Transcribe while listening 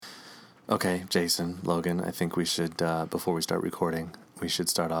Okay, Jason, Logan, I think we should, before we start recording, we should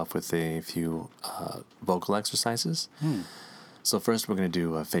start off with a few vocal exercises. So first we're going to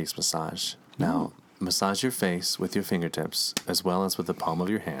do a face massage. Now, massage your face with your fingertips as well as with the palm of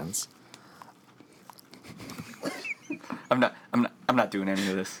your hands. I'm not doing any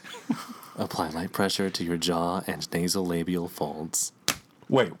of this. Apply light pressure to your jaw and nasolabial folds,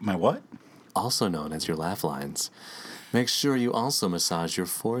 Wait, my what? also known as your laugh lines. Make sure you also massage your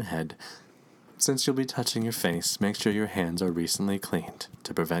forehead. Since you'll be touching your face, make sure your hands are recently cleaned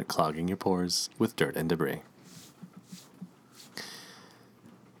to prevent clogging your pores with dirt and debris.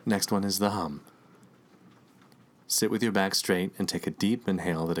 Next one is the hum. Sit with your back straight and take a deep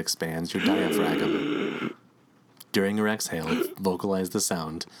inhale that expands your diaphragm. During your exhale, vocalize the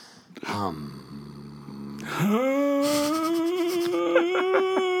sound hum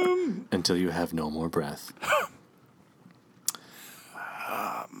until you have no more breath.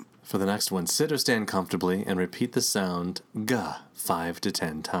 For the next one, sit or stand comfortably and repeat the sound g 5 to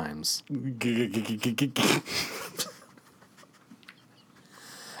 10 times.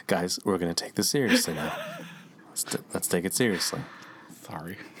 Guys, we're going to take this seriously now. Let's take it seriously.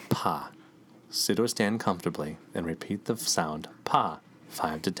 Sorry. Pa. Sit or stand comfortably and repeat the sound pa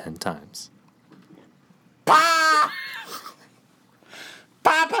 5 to 10 times. Pa!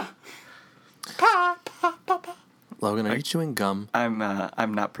 Papa! Pa, pa, pa, pa. Logan, are you chewing gum? I'm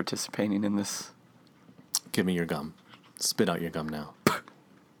not participating in this. Give me your gum. Spit out your gum now.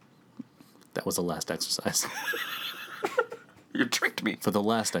 That was the last exercise. You tricked me. For the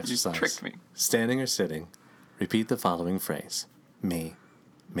last exercise, You tricked me. standing or sitting, repeat the following phrase. Me,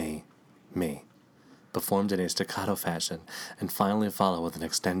 me, me. Performed in a staccato fashion, and finally follow with an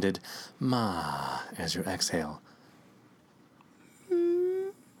extended ma as your exhale.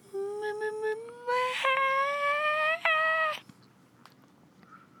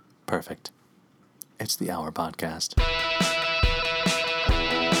 Perfect. It's the Hour Podcast.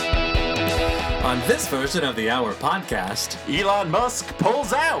 On this version of the Hour Podcast, Elon Musk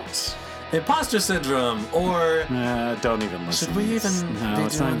pulls out. imposter syndrome, or Don't even listen. should we even? No, be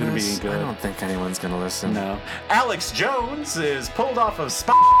it's not doing going to this? be good. I don't think anyone's gonna listen. No. Alex Jones is pulled off of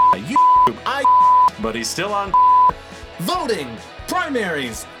YouTube, but he's still on. Voting,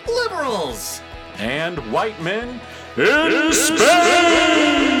 primaries, liberals. And white men in space.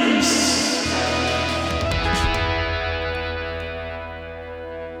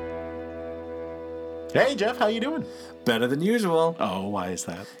 Hey Jeff, how you doing? Better than usual, Oh, why is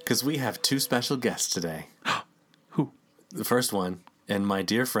that? because we have two special guests today. Who? The first one, and my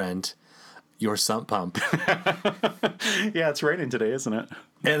dear friend, your sump pump. Yeah, it's raining today, isn't it?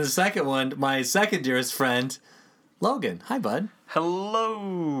 And the second one, my second dearest friend, Logan. Hi, bud.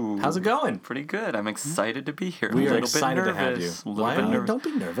 Hello. How's it going? Pretty good. I'm excited to be here. We a are little excited bit to have you. nervous. A little Why? bit nervous. Don't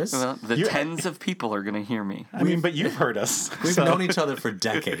be nervous. Well, the You- tens of people are going to hear me. I mean, but you've heard us. We've so- known each other for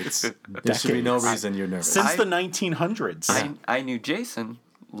decades. There should be no reason you're nervous. since the 1900s. I knew Jason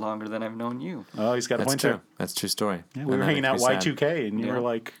longer than I've known you. Oh, he's got a That's point true. there. That's a true story. Yeah, we were hanging out Y2K, and you Yeah. were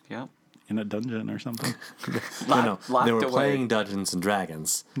like Yeah. in a dungeon or something. No, Locked they were away. playing Dungeons and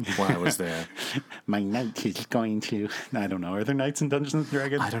Dragons while I was there. My knight is going to. I don't know. Are there knights in Dungeons and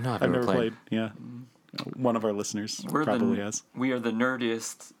Dragons? I don't know. I've I've never never played. played. Yeah. One of our listeners We're probably has. We are the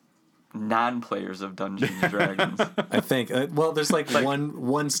nerdiest non-players of Dungeons and Dragons. I think. Well, there's like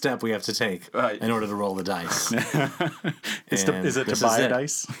one step we have to take Right. in order to roll the dice. Is And it to this buy is a it.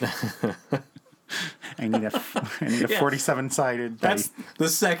 dice? I need a 47-sided That's dice. the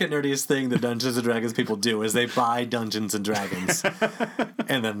second nerdiest thing the Dungeons and Dragons people do is they buy Dungeons and Dragons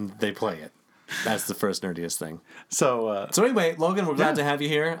and then they play it. That's the first nerdiest thing. So, So anyway, Logan, we're glad to have you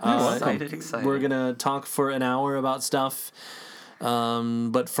here. Excited. We're gonna talk for an hour about stuff.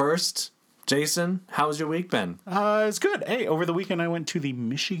 But first, Jason, how's your week been? it's good. Hey, over the weekend I went to the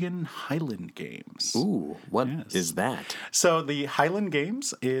Michigan Highland Games. Ooh, what is that? So the Highland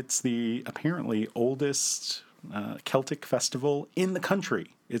Games, it's the apparently oldest Celtic festival in the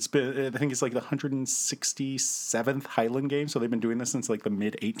country. It's been, I think it's like the 167th Highland Games. So they've been doing this since like the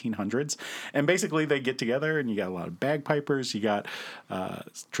mid 1800s. And basically they get together and you got a lot of bagpipers. You got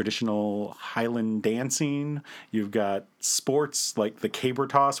traditional Highland dancing. You've got sports like the caber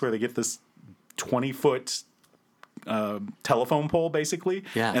toss where they get this 20-foot telephone pole basically,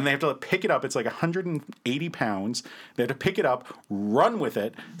 Yeah. and they have to pick it up. It's like 180 pounds. They have to pick it up, run with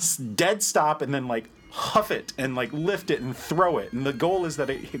it, dead stop, and then like huff it and like lift it and throw it. And the goal is that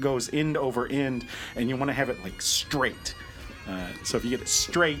it goes end over end, and you want to have it like straight. So if you get it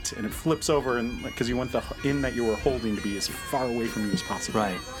straight and it flips over, and because you want the end that you were holding to be as far away from you as possible.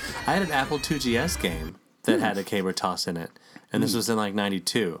 Right. I had an Apple IIgs game that had a caber toss in it, and this was in like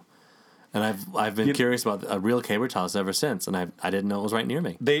 '92. And I've been curious about a real caber toss ever since, and I didn't know it was right near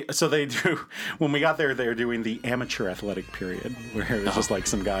me. They do. When we got there, they were doing the amateur athletic period, where it was just like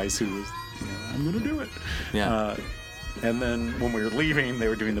some guys who was, I'm gonna do it. Yeah. And then when we were leaving, they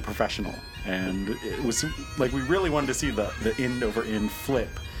were doing the professional, and it was like we really wanted to see the end over end flip,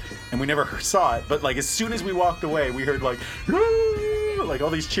 and we never saw it. But like as soon as we walked away, we heard like all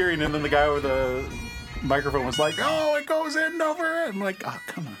these cheering, and then the guy with the microphone was like, "Oh, it goes in over it." I'm like, "Oh,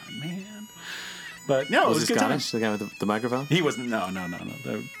 come on, man!" But no, Was it was he good time. Scottish? The guy with the microphone? He wasn't. No.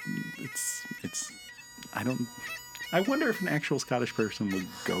 It's. I don't. I wonder if an actual Scottish person would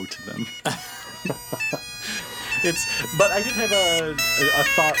go to them. But I did have a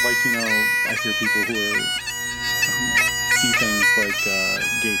thought, like, I hear people who see things like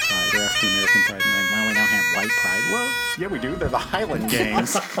gay pride or African American pride, and like, well, we don't have white pride. Well, yeah, we do. They're the Highland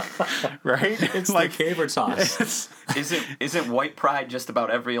Games, right? It's like caber toss. Isn't white pride just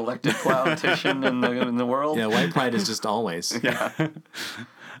about every elected politician in the world? Yeah, white pride is just always. Yeah.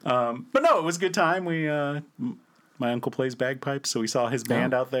 But no, it was a good time. We my uncle plays bagpipes, so we saw his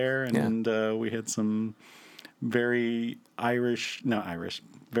band out there, and we had some very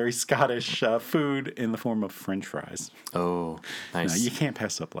very Scottish food in the form of French fries. Oh, nice. You can't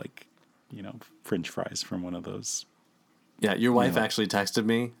pass up French fries from one of those. Yeah, your wife actually texted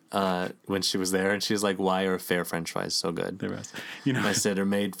me when she was there, and she was like, "Why are fair French fries so good?" They were, I said, "They're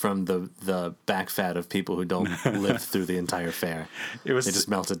made from the back fat of people who don't live through the entire fair. They just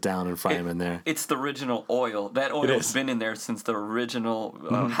melt it down and fry them in there." It's the original oil. That oil's been in there since the original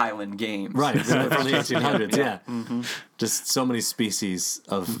Highland Games. Right, from the 1800s. Yeah, just so many species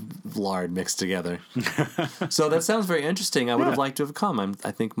of lard mixed together. So that sounds very interesting. I would have liked to have come.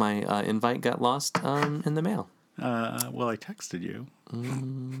 I think my invite got lost in the mail. Well, I texted you.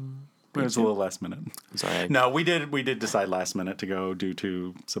 It was a little last minute. Sorry. No, we did decide last minute to go due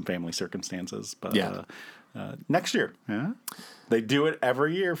to some family circumstances. But next year, they do it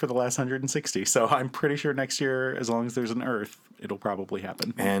every year for the last 160. So I'm pretty sure next year, as long as there's an Earth, it'll probably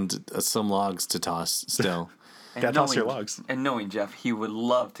happen. And some logs to toss still. Gotta toss your logs. And knowing Jeff, he would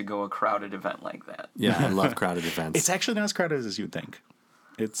love to go a crowded event like that. Yeah, I love crowded events. It's actually not as crowded as you'd think.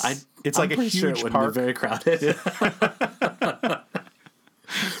 It's I'm like a pretty sure it huge wouldn't park. be very crowded.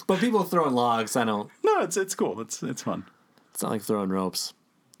 But people throwing logs, I don't. No, it's cool. It's fun. It's not like throwing ropes.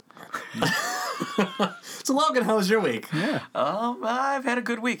 So Logan, how was your week? Yeah. I've had a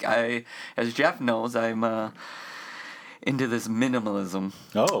good week. As Jeff knows, I'm into this minimalism.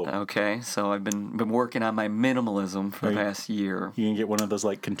 Oh. Okay, so I've been working on my minimalism for the past year. You can get one of those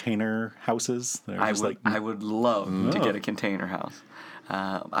like container houses. I would love to get a container house.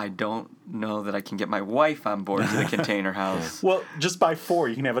 I don't know that I can get my wife on board to the container house. Well, just buy 4.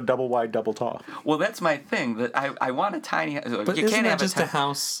 You can have a double wide, double tall. Well, that's my thing. That I want a tiny house. But you isn't can't that have just a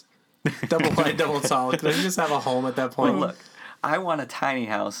house? Double wide, double tall. Can you just have a home at that point? Well, look, I want a tiny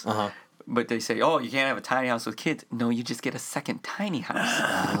house. But they say, oh, you can't have a tiny house with kids. No, you just get a second tiny house.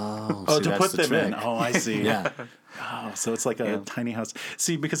 Oh, to put them trick. in. Oh, I see. Yeah. Oh, so it's like a tiny house.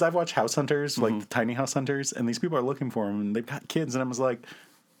 See, because I've watched House Hunters, like the tiny house hunters, and these people are looking for them, and they've got kids, and I was like,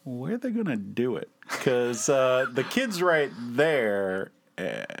 where are they going to do it? Because the kid's right there.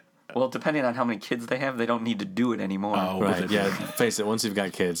 Well, depending on how many kids they have, they don't need to do it anymore. Oh, Right. Yeah. Face it. Once you've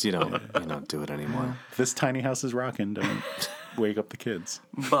got kids, you don't do it anymore. This tiny house is rocking. Don't wake up the kids.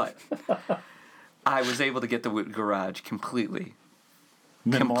 But I was able to get the garage completely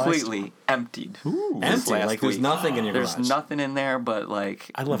emptied. Empty. Like there's nothing in your There's garage. nothing in there but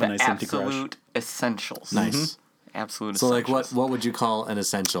like I love a nice empty garage. absolute essentials. Nice. Absolute So essentials. like what would you call an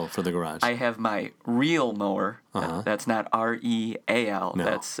essential for the garage? I have my reel mower. That's not REAL. No.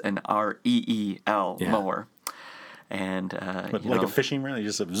 That's an REEL mower. And But like a fishing reel, you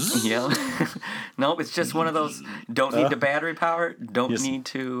just have zzz. yeah. No, it's just one of those. Don't need the battery power. Don't need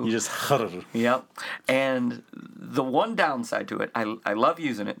to. You just Yep. And the one downside to it, I love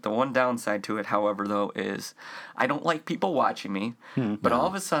using it. The one downside to it, however, though, is I don't like people watching me. But all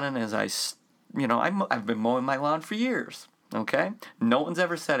of a sudden, as I've been mowing my lawn for years. Okay? No one's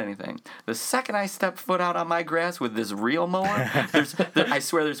ever said anything. The second I step foot out on my grass with this reel mower, I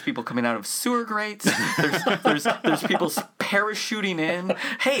swear there's people coming out of sewer grates. There's people parachuting in.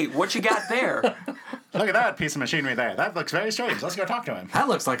 Hey, what you got there? Look at that piece of machinery there. That looks very strange. Let's go talk to him. That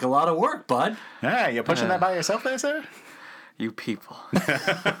looks like a lot of work, bud. Yeah, you pushing that by yourself there, sir? You people.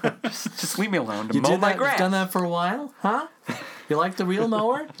 just leave me alone to You mow did my that? grass. You've done that for a while, huh? You like the reel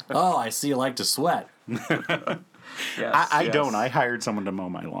mower? Oh, I see. You like to sweat. Yes, I yes. don't. I hired someone to mow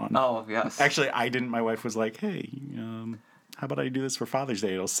my lawn. Oh, yes. Actually, I didn't. My wife was like, hey, how about I do this for Father's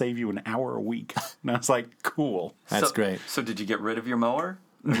Day? It'll save you an hour a week. And I was like, cool. That's great. So did you get rid of your mower?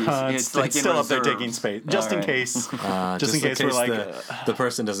 It's still up there reserve. taking space, just in All right. case. Just in case we're like, the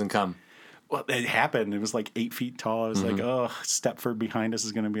person doesn't come. well, it happened. It was like 8 feet tall. I was Mm-hmm. like, oh, Stepford behind us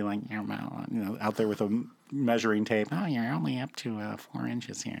is going to be like, out there with a measuring tape. Oh, you're only up to 4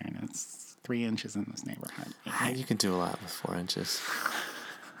 inches here, and it's 3 inches in this neighborhood. You can do a lot with 4 inches.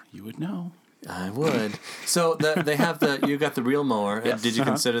 You would know. I would. So they have you got the real mower. Yes. Did you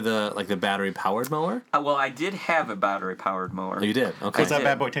consider the battery powered mower? Well, I did have a battery powered mower. Oh, you did. Okay. Does that did.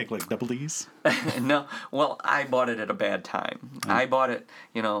 bad boy take like double D's? No, well, I bought it at a bad time. I bought it,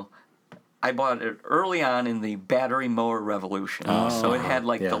 I bought it early on in the battery mower revolution. So it had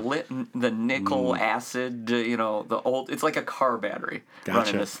like Yeah. the nickel acid, the old. It's like a car battery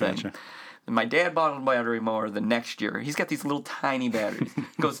running this thing. Gotcha. And my dad bought a battery mower the next year. He's got these little tiny batteries.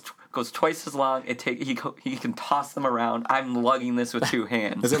 Goes twice as long. He can toss them around. I'm lugging this with 2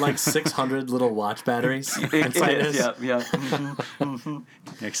 hands. Is it like 600 little watch batteries It inside is, this? yeah. You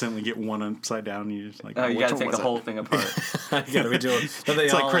accidentally get one upside down, and you just like, Oh, you which gotta one take the was whole it? thing apart. You gotta redo it. Then they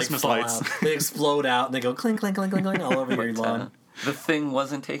It's all like Christmas fall lights. out. They explode out and they go clink, clink, clink, clink, clink all over your lawn. The thing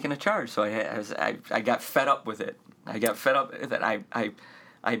wasn't taking a charge, so I got fed up with it. I got fed up that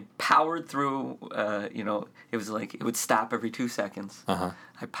I powered through. It was like it would stop every 2 seconds.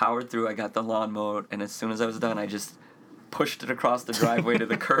 I powered through. I got the lawn mowed, and as soon as I was done, I just pushed it across the driveway to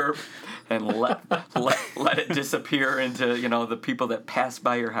the curb and let it disappear into the people that pass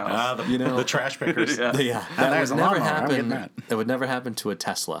by your house. The trash pickers. Yeah. Yeah, And that there's would a never lawnmower. I'm getting happen. that. It would never happen to a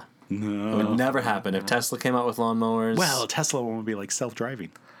Tesla. No. It would never happen if Tesla came out with lawnmowers. Well, a Tesla one would be like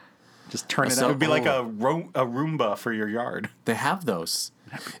self-driving. Just turn it So- out. It would be like oh. a Roomba for your yard. they have those.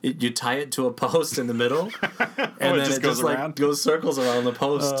 You tie it to a post in the middle, and then just it goes just like around? goes circles around the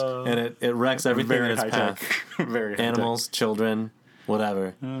post, and it wrecks everything Very in its high path. tech. Very high tech. Animals, children,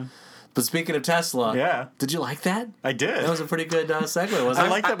 whatever. But speaking of Tesla, Yeah. did you like that? I did. That was a pretty good segue, wasn't I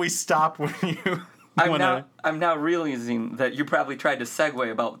it? like that we stop when you. I'm now realizing that you probably tried to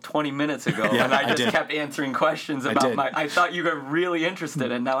segue about 20 minutes ago, Yeah, and I I just did. kept answering questions about did. I thought you were really interested,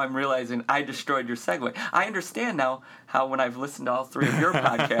 and now I'm realizing I destroyed your segue. I understand now how when I've listened to all 3 of your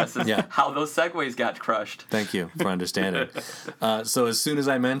podcasts, Yeah. how those segues got crushed. Thank you for understanding. So as soon as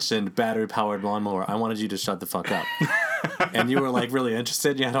I mentioned battery-powered lawnmower, I wanted you to shut the fuck up. And you were like really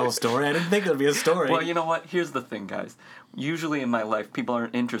interested. You had a whole story. I didn't think it would be a story. Well, you know what? Here's the thing, guys. Usually in my life, people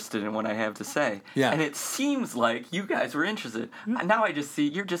aren't interested in what I have to say. Yeah. And it seems like you guys were interested. Now I just see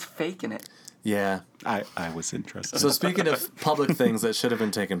you're just faking it. Yeah. I was interested. So speaking of public things that should have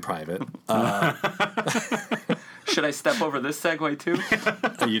been taken private, Should I step over this segue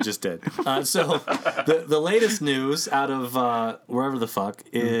too? you just did. So the latest news out of wherever the fuck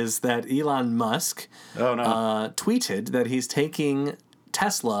is that Elon Musk Oh, no. tweeted that he's taking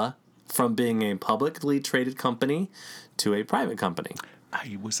Tesla from being a publicly traded company to a private company.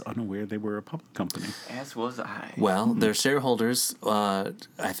 I was unaware they were a public company. As was I. Well, their shareholders, I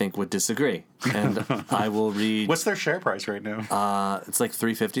think, would disagree. And I will read. What's their share price right now? It's like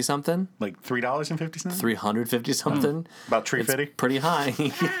 $350 something, Like $3.50? $350 something. About $3.50? It's pretty high.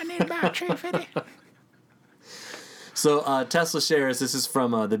 I need about $3.50. So Tesla shares, this is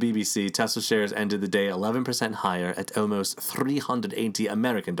from the BBC, Tesla shares ended the day 11% higher at almost 380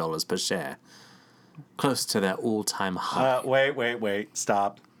 American dollars per share. Close to their all-time high. Wait.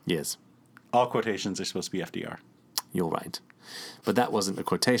 Stop. Yes, All quotations are supposed to be FDR. you're right. But that wasn't a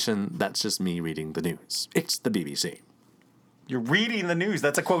quotation, that's just me reading the news. It's the BBC. You're reading the news.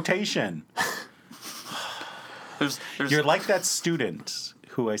 That's a quotation. There's You're like that student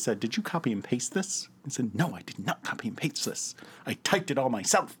who I said, did you copy and paste this? I said, no, I did not copy and paste this. I typed it all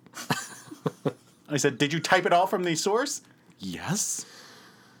myself. I said, did you type it all from the source? Yes.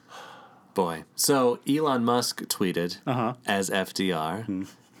 Boy. So Elon Musk tweeted, as FDR,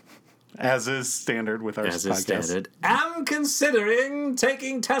 As is standard with our as podcast. is standard, am considering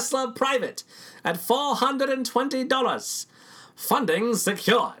taking Tesla private at $420. Funding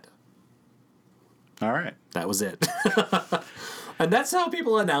secured. All right. That was it. And that's how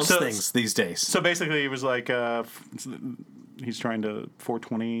people announce So- things these days. So basically, it was like he's trying to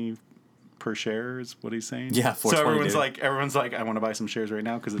 $4.20 per share is what he's saying. Yeah, So $4.20, everyone's like, I want to buy some shares right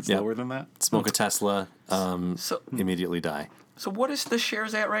now because it's Yep. lower than that. Smoke a Tesla, so immediately die. so what is the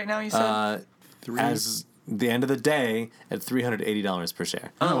shares at right now? You said As the end of the day at $380 per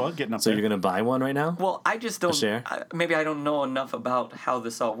share. Oh, well, getting up So there. you're going to buy one right now? Well, I just don't. share? Maybe I don't know enough about how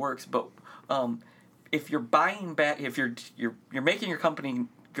this all works, but if you're buying back, if you're making your company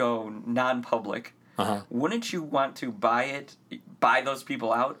go non-public, wouldn't you want to buy those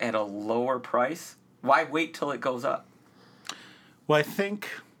people out at a lower price? Why wait till it goes up? Well,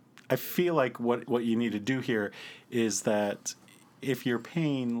 I feel like what you need to do here is that if you're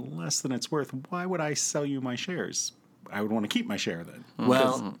paying less than it's worth, why would I sell you my shares? I would want to keep my share then.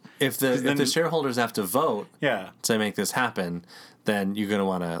 Well, if the shareholders have to vote to make this happen, then you're going to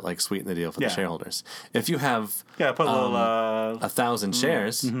want to like sweeten the deal for the shareholders. If you have put a little 1,000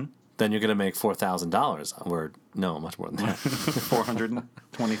 shares, then you're going to make $4,000. Or no, much more than that.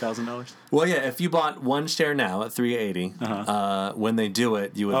 $420,000. Well, yeah. If you bought one share now at $3.80, when they do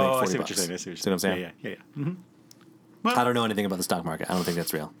it, you would make $40. I see what you're saying. See what I'm saying? Yeah. Well, I don't know anything about the stock market. I don't think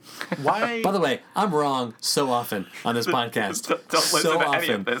that's real. Why? By the way, I'm wrong so often on this podcast. Don't listen to any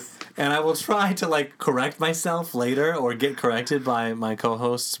of this. And I will try to like correct myself later or get corrected by my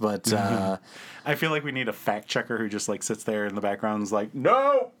co-hosts, but I feel like we need a fact checker who just like sits there in the background and is like,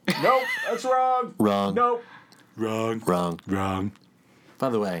 no, that's wrong. Wrong. Nope. Wrong. By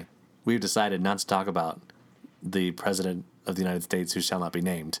the way, we've decided not to talk about the president of the United States who shall not be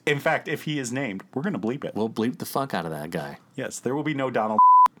named. In fact, if he is named, we're going to bleep it. We'll bleep the fuck out of that guy. Yes, there will be no Donald.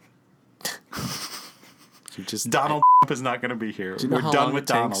 Donald is not going to be here. Do you know We're how done long with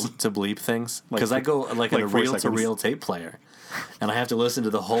it takes Donald to bleep things? Because I go like in a 4 reel-to-reel tape player, and I have to listen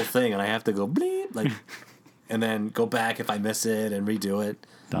to the whole thing, and I have to go bleep, like, and then go back if I miss it and redo it.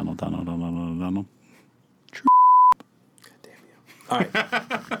 Donald. God damn you. All right.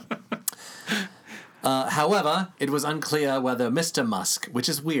 However, it was unclear whether Mr. Musk, which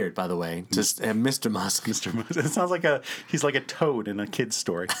is weird, by the way, just Mr. Musk. Mr. Musk. It sounds like he's like a toad in a kid's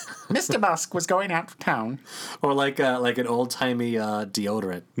story. Mr. Musk was going out of town. Or like an old-timey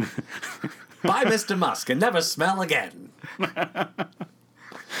deodorant. Buy Mr. Musk and never smell again. I'm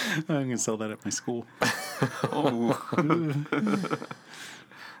going to sell that at my school.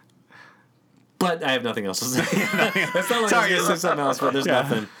 But I have nothing else to say. It's not like I was going to say something else, but there's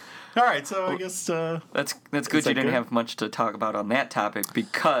nothing. All right, so I guess that's good. You didn't have much to talk about on that topic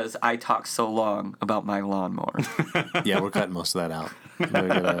because I talked so long about my lawnmower. Yeah, we're cutting most of that out. We're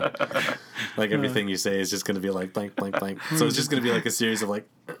gonna, like everything you say is just going to be like blank, blank, blank. So it's just going to be like a series of like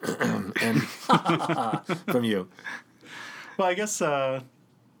and from you. Well, I guess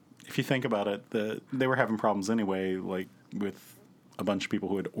if you think about it, they were having problems anyway, like with a bunch of people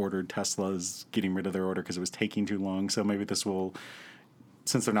who had ordered Teslas getting rid of their order because it was taking too long. So maybe this will.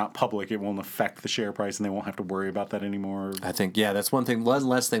 Since they're not public, it won't affect the share price, and they won't have to worry about that anymore. I think, that's one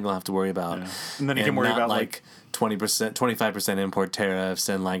less thing they'll have to worry about. Yeah. And then you can worry about like 20%, 25% import tariffs,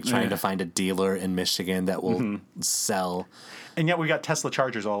 and like trying to find a dealer in Michigan that will sell. And yet we got Tesla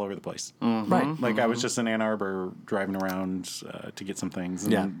chargers all over the place. Mm-hmm. Right. Like I was just in Ann Arbor driving around to get some things,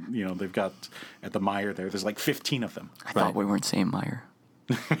 and they've got at the Meijer there's like 15 of them. I thought we weren't saying Meijer.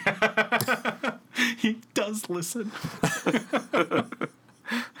 He does listen.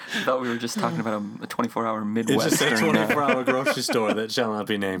 I thought we were just talking about a 24-hour Midwestern. It's just a 24-hour grocery store that shall not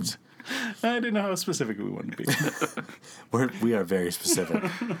be named. I didn't know how specific we wanted to be. We are very specific.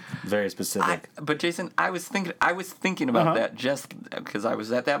 Very specific. But Jason, I was thinking about that just because I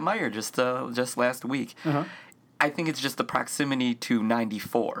was at that Meijer just last week. I think it's just the proximity to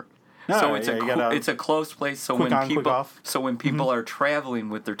 94. So it's a close place. So when people are traveling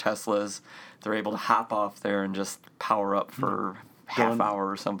with their Teslas, they're able to hop off there and just power up for half hour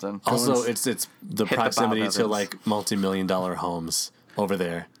or something. Also, it's the proximity to like multi-million-dollar homes over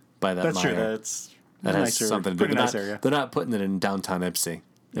there by that. That's Meijer. true. That has something to do. Nice area. They're not putting it in downtown Ipsy,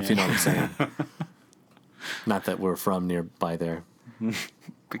 if you know what I'm saying. Not that we're from nearby there.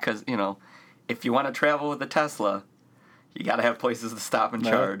 Because if you want to travel with a Tesla, you got to have places to stop and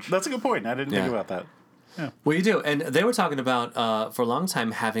charge. That's a good point. I didn't think about that. Yeah. Well, you do, and they were talking about for a long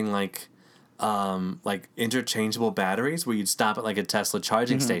time having like interchangeable batteries where you'd stop at like a Tesla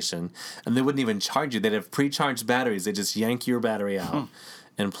charging station and they wouldn't even charge you. They'd have pre-charged batteries. They just yank your battery out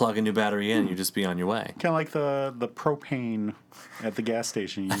and plug a new battery in. You'd just be on your way. Kind of like the propane at the gas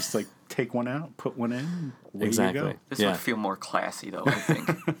station. You just like take one out, put one in. Exactly. You go. This would feel more classy though, I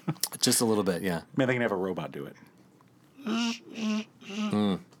think. Just a little bit, yeah. Man, they can have a robot do it.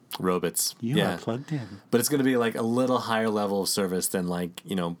 Robots. You are plugged in. But it's going to be like a little higher level of service than like,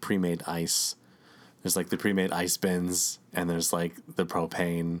 pre-made ice. There's like the pre-made ice bins, and there's like the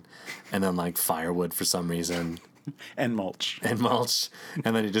propane, and then like firewood for some reason. And mulch. And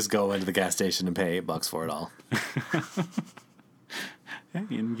then you just go into the gas station and pay $8 for it all. Yeah,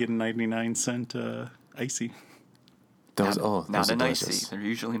 you can get a 99-cent icy. Those not are an delicious. icy. They're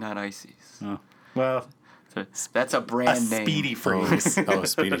usually not ices. Oh, well... That's a brand name. Speedy freeze.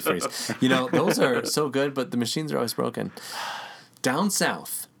 Speedy freeze. Those are so good, but the machines are always broken. Down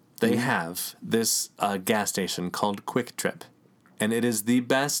south, they have this gas station called Quick Trip, and it is the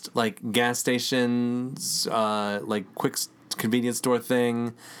best gas stations, quick convenience store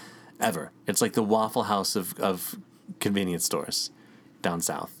thing ever. It's like the Waffle House of convenience stores down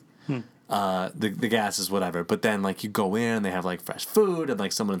south. The gas is whatever, but then like you go in and they have like fresh food and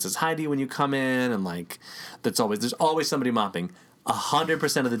like someone says hi to you when you come in, and like there's always somebody mopping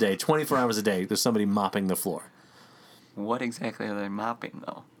 100% of the day, 24 hours a day. There's somebody mopping the floor. What exactly are they mopping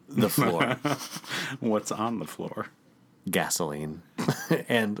though? The floor. What's on the floor? Gasoline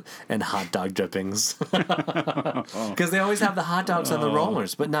and hot dog drippings. Because they always have the hot dogs on the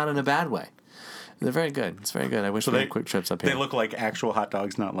rollers, but not in a bad way. They're very good. It's very good. I wish we had quick trips up here. They look like actual hot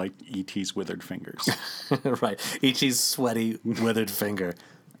dogs, not like E.T.'s withered fingers. Right. Ichi's sweaty, withered finger.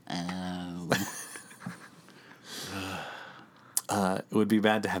 It would be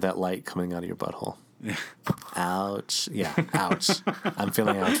bad to have that light coming out of your butthole. Ouch. Yeah, ouch. I'm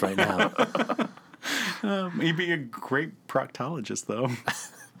feeling ouch right now. You'd be a great proctologist, though.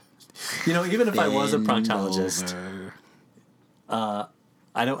 You know, even if I was a proctologist,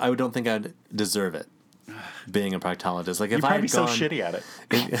 I don't think I'd deserve it. Being a proctologist, like if You'd probably I'd be so gone, shitty at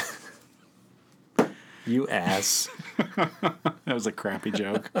it. You ass. That was a crappy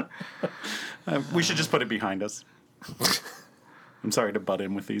joke. We should just put it behind us. I'm sorry to butt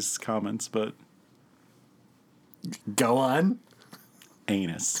in with these comments, but Go on.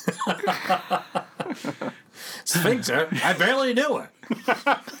 anus. Sphincter? I barely knew her.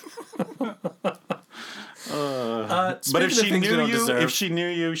 But if she knew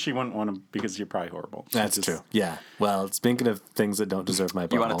you, she wouldn't want to, because you're probably horrible. That's true. Yeah. Well, speaking of things that don't deserve my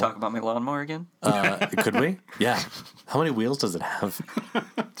butthole. You want to talk about my lawnmower again? Could we? Yeah. How many wheels does it have?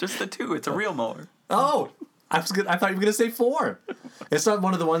 Just the 2. It's a real mower. Oh, I thought you were going to say 4. It's not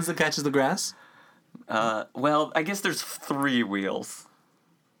one of the ones that catches the grass? Well, I guess there's 3 wheels.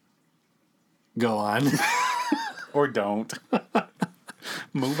 Go on. Or don't.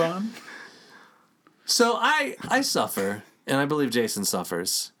 Move on. So I suffer, and I believe Jason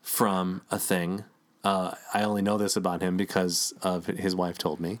suffers from a thing. I only know this about him because of his wife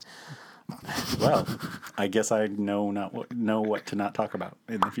told me. Well, I guess I know what to not talk about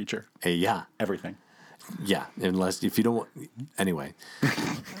in the future. Yeah. Everything. Yeah, if you don't want... Anyway.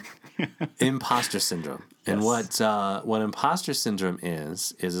 Imposter syndrome. And Yes. what imposter syndrome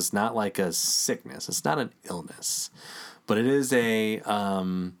is it's not like a sickness. It's not an illness. But it is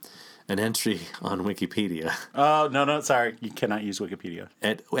an entry on Wikipedia. Oh, no, sorry. You cannot use Wikipedia.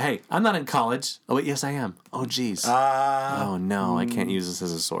 Hey, I'm not in college. Oh, wait, yes, I am. Oh, geez. Oh, no, I can't use this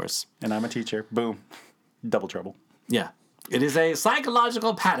as a source. And I'm a teacher. Boom. Double trouble. Yeah. It is a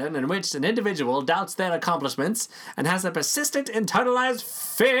psychological pattern in which an individual doubts their accomplishments and has a persistent internalized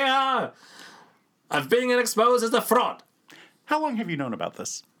fear of being exposed as a fraud. How long have you known about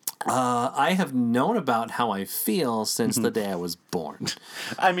this? I have known about how I feel since the day I was born.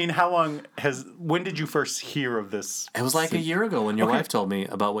 I mean, when did you first hear of this? It was like a year ago when your wife told me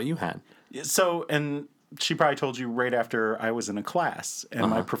about what you had. So, and she probably told you right after I was in a class, and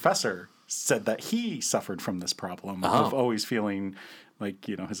my professor said that he suffered from this problem of always feeling like,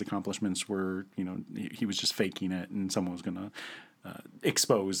 his accomplishments were, he was just faking it, and someone was going to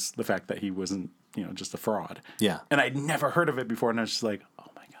expose the fact that he wasn't, just a fraud. Yeah. And I'd never heard of it before, and I was just like, oh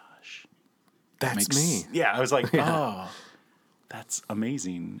my gosh. That's me. Yeah, I was like, oh, that's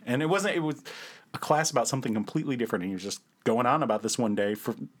amazing. And it was a class about something completely different, and he was just going on about this one day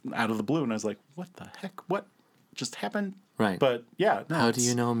out of the blue, and I was like, what the heck? What just happened? Right. But yeah. No, How do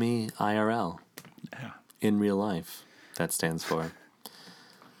you know me IRL? Yeah. In real life. That stands for.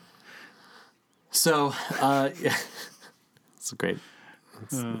 So, it's great.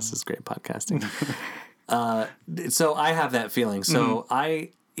 This is great podcasting. So I have that feeling. So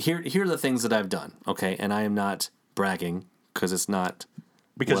here are the things that I've done. Okay. And I am not bragging because it's not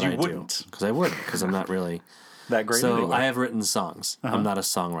because what you wouldn't. Because I wouldn't, because I'm not really that great. So anyway. I have written songs. I'm not a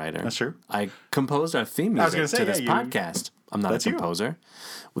songwriter. That's true. I composed our theme music to this podcast. I'm not a composer.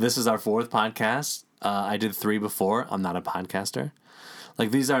 Well, this is our 4th podcast. I did 3 before. I'm not a podcaster.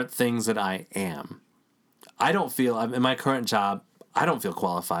 Like, these aren't things that I am. I don't feel, in my current job, I don't feel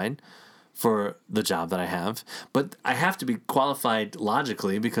qualified for the job that I have. But I have to be qualified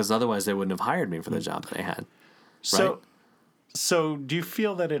logically, because otherwise they wouldn't have hired me for the job that I had. Right? So do you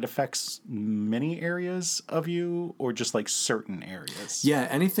feel that it affects many areas of you, or just like certain areas? Yeah,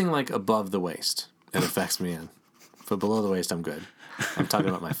 anything like above the waist, it affects me in. But below the waist, I'm good. I'm talking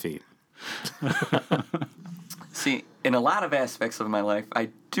about my feet. See, in a lot of aspects of my life, I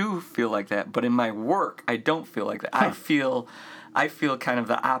do feel like that. But in my work, I don't feel like that. I feel kind of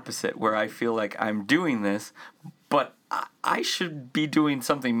the opposite, where I feel like I'm doing this, but I should be doing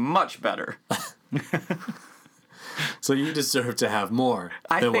something much better. So you deserve to have more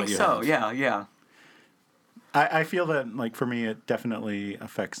than what you have. I think so, yeah. I feel that, like, for me, it definitely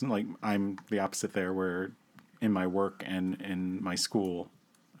affects, like, I'm the opposite there, where in my work and in my school,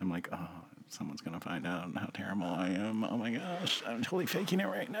 I'm like, oh, someone's going to find out how terrible I am. Oh my gosh, I'm totally faking it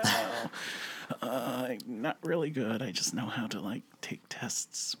right now. Not really good. I just know how to like take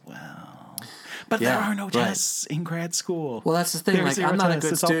tests well. But there are no tests in grad school. Well, that's the thing. There's Like, I'm zero not a tests.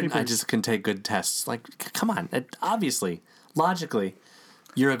 good It's all student. I papers. just can take good tests. Like, come on. Obviously, logically,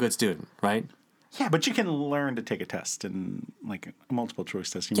 you're a good student, right? Yeah, but you can learn to take a test and like a multiple choice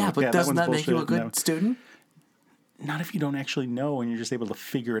test. Yeah, but doesn't that make you a good No. student? Not if you don't actually know and you're just able to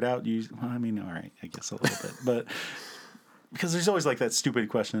figure it out. Well, I mean, all right, I guess a little bit, but because there's always like that stupid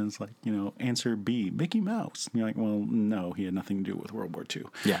question. It's like, answer B, Mickey Mouse. And you're like, well, no, he had nothing to do with World War II.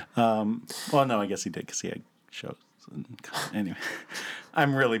 Yeah. Well, no, I guess he did because he had shows. Anyway,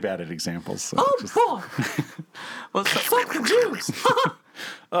 I'm really bad at examples. So Boy! Well, fuck the Jews!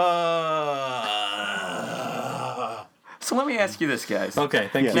 So let me ask you this, guys. Okay,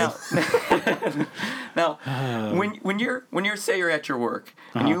 thank you. Now, when you're say you're at your work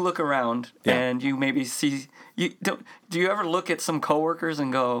and you look around and you maybe see do you ever look at some coworkers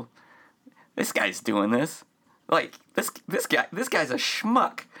and go, this guy's doing this? Like this guy's a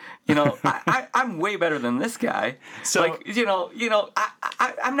schmuck. I'm way better than this guy. So like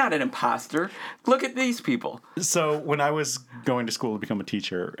I'm not an imposter. Look at these people. So when I was going to school to become a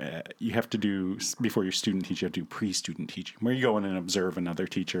teacher, you have to do, before you're student teacher, you have to do pre-student teaching, where you go in and observe another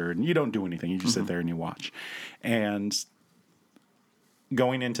teacher, and you don't do anything. You just sit there and you watch. And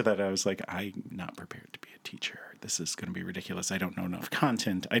going into that, I was like, I'm not prepared to be a teacher. This is going to be ridiculous. I don't know enough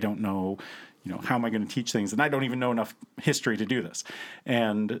content. I don't know, how am I going to teach things? And I don't even know enough history to do this.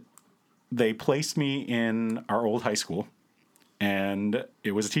 And they placed me in our old high school. And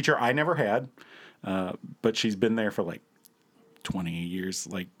it was a teacher I never had, but she's been there for like 20 years,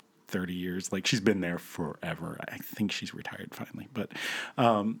 like 30 years. Like, she's been there forever. I think she's retired finally. But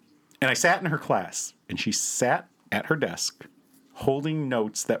and I sat in her class, and she sat at her desk holding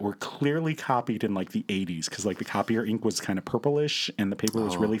notes that were clearly copied in like the 80s, because like the copier ink was kind of purplish and the paper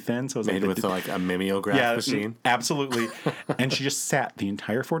was really thin. So it was Made with like a mimeograph machine. Absolutely. And she just sat the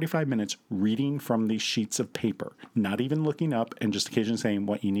entire 45 minutes reading from these sheets of paper, not even looking up, and just occasionally saying,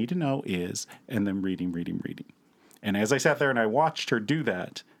 what you need to know is, and then reading. And as I sat there and I watched her do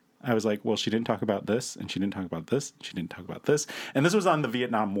that, I was like, well, she didn't talk about this, and she didn't talk about this, and she didn't talk about this. And this was on the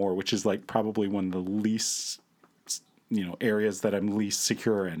Vietnam War, which is like probably one of the least areas that I'm least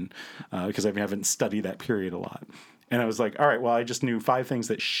secure in, because I haven't studied that period a lot. And I was like, all right, well, I just knew 5 things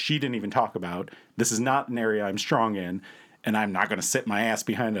that she didn't even talk about. This is not an area I'm strong in, and I'm not going to sit my ass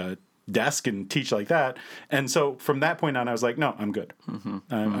behind a desk and teach like that. And so from that point on, I was like, no, I'm good. I'm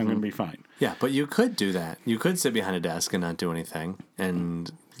going to be fine. Yeah, but you could do that. You could sit behind a desk and not do anything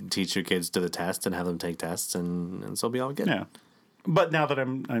and teach your kids to the test and have them take tests, and so be all good. Yeah. But now that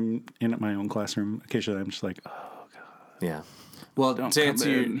I'm in my own classroom, occasionally I'm just like, oh, yeah. Well, Don't to come answer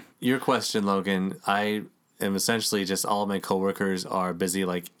in. your question, Logan, I am essentially just all of my coworkers are busy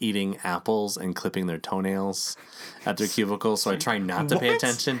like eating apples and clipping their toenails at their cubicles, so I try not to pay What?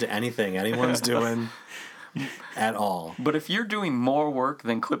 attention to anything anyone's doing at all. But if you're doing more work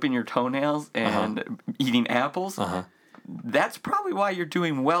than clipping your toenails and eating apples, that's probably why you're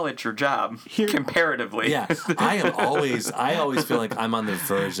doing well at your job, comparatively. Yeah, I always feel like I'm on the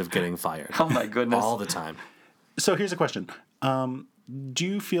verge of getting fired. Oh my goodness. All the time. So here's a question. Do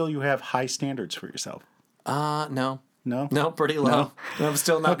you feel you have high standards for yourself? No. No? No, pretty low. No. I'm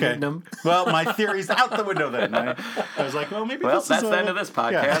still not meeting them. Well, my theory's out the window then. I was like, well, maybe this that's is the end of this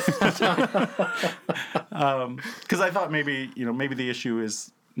podcast. Because I thought maybe the issue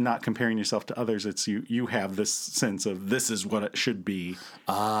is not comparing yourself to others. It's you have this sense of this is what it should be.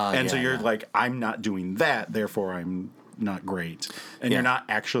 So you're like, I'm not doing that, therefore I'm not great. And you're not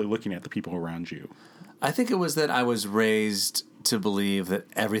actually looking at the people around you. I think it was that I was raised to believe that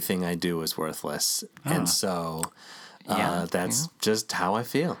everything I do is worthless. And so that's just how I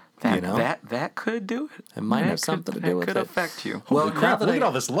feel. That could do it. It might have something to do with it. It could affect you. Well, Holy crap, look at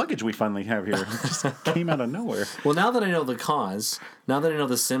all this luggage we finally have here. It just came out of nowhere. Well, now that I know the cause, now that I know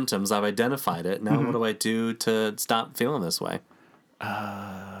the symptoms, I've identified it. Now what do I do to stop feeling this way?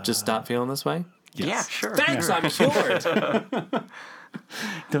 Just stop feeling this way? Yes. Yeah, sure. Thanks, sure. I'm cured.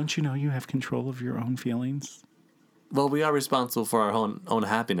 Don't you know you have control of your own feelings? Well, we are responsible for our own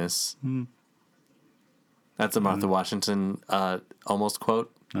happiness. That's a Martha Washington almost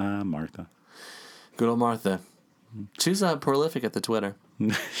quote. Martha. Good old Martha. She's prolific at the Twitter.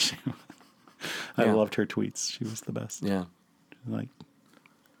 I loved her tweets. She was the best. Yeah. Like,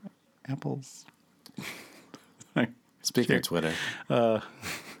 apples. Speaking of Twitter.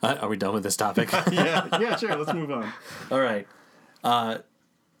 Are we done with this topic? yeah, sure. Let's move on. All right.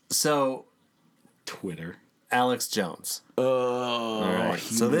 So, Twitter. Alex Jones. Oh, All right.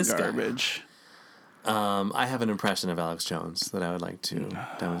 So this garbage. I have an impression of Alex Jones that I would like to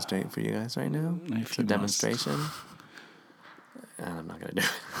demonstrate for you guys right now. It's a demonstration. And I'm not going to do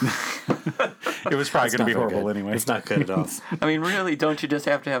it. It was probably going to be horrible anyway. It's not good at all. I mean, really, don't you just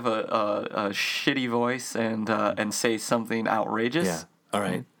have to have a shitty voice and say something outrageous? Yeah. All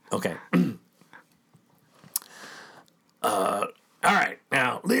right. Okay. All right.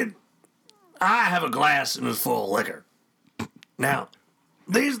 Now, I have a glass and it's full of liquor. Now,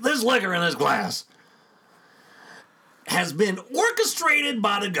 this liquor in this glass has been orchestrated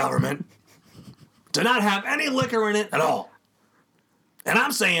by the government to not have any liquor in it at all. And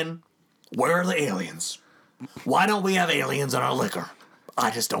I'm saying, where are the aliens? Why don't we have aliens in our liquor? I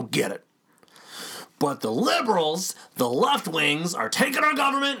just don't get it. But the liberals, the left wings, are taking our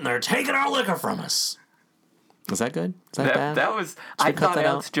government and they're taking our liquor from us. Was that good? Is that bad? That was. I thought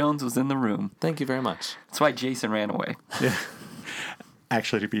Alex Jones was in the room. Thank you very much. That's why Jason ran away. Yeah.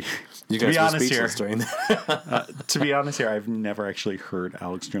 Actually, to be honest here, during that. to be honest here, I've never actually heard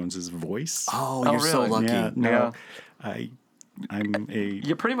Alex Jones's voice. Oh, you're so really? lucky. Yeah, no, Yeah. I'm a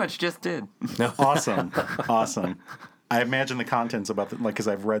You pretty much just did. awesome. I imagine the contents about because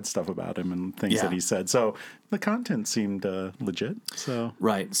I've read stuff about him and things that he said. So the content seemed legit. So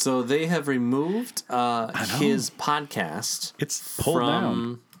Right. So they have removed his podcast. it's pulled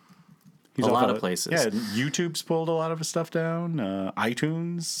down. He's a off lot of places. Yeah, YouTube's pulled a lot of his stuff down.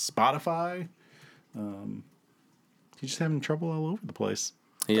 iTunes, Spotify. He's just having trouble all over the place.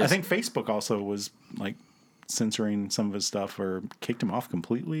 I think Facebook also was like censoring some of his stuff or kicked him off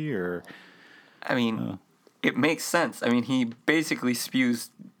completely. Or I mean, it makes sense. I mean, he basically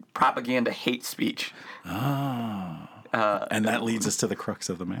spews propaganda hate speech. and that leads us to the crux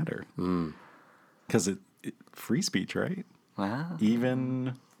of the matter. Because free speech, right? Wow.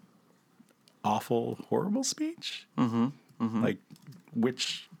 Even awful, horrible speech? Like,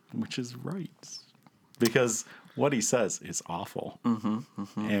 which is right? Because what he says is awful.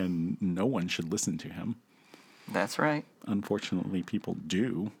 And no one should listen to him. That's right. Unfortunately, people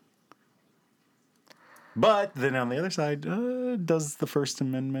do. But then on the other side, does the First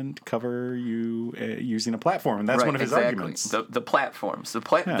Amendment cover you using a platform? And that's one of his arguments. The platforms.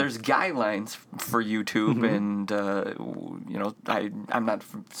 There's guidelines for YouTube, and I'm not.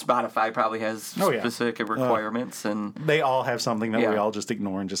 Spotify probably has specific requirements, and they all have something that we all just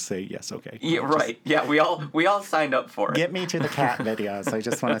ignore and just say yes, okay. Yeah, right. Yeah, we all signed up for it. Get me to the cat videos. I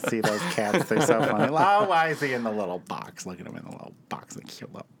just want to see those cats. They're so funny. Oh, why is he in the little box? Look at him in the little box, the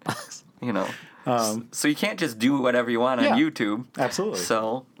cute little box. You know. So you can't just do whatever you want on YouTube. Absolutely.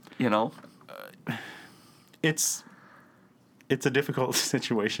 So, it's a difficult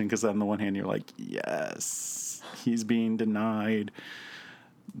situation because on the one hand you're like, yes, he's being denied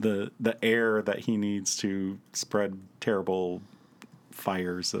the air that he needs to spread terrible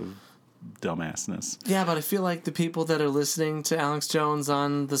fires of dumbassness. Yeah, but I feel like the people that are listening to Alex Jones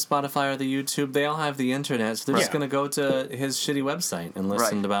on the Spotify or the YouTube, they all have the internet, so they're just going to go to his shitty website and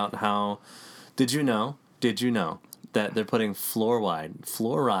listen about how... Did you know that they're putting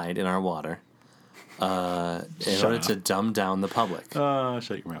fluoride in our water in order to dumb down the public?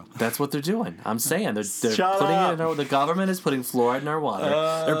 Shut your mouth. That's what they're doing. I'm saying they're putting it in the government is putting fluoride in our water.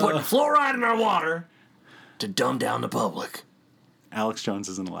 They're putting fluoride in our water to dumb down the public. Alex Jones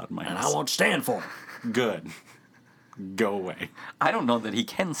isn't allowed in my house. And I won't stand for it. Good. Go away. I don't know that he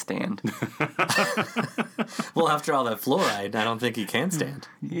can stand. Well, after all that fluoride, I don't think he can stand.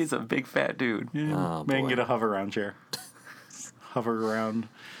 He's a big fat dude. Yeah, oh, man, boy. get a hover around chair. Hover around.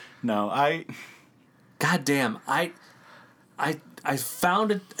 No, God damn, I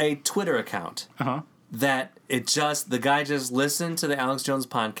found a Twitter account that the guy just listened to the Alex Jones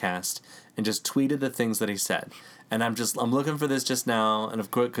podcast and just tweeted the things that he said. And I'm looking for this just now, and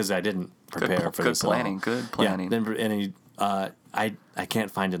of course, because I didn't prepare for this. Good planning. Yeah, I can't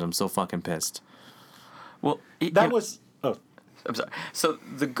find it. I'm so fucking pissed. Well, I'm sorry. So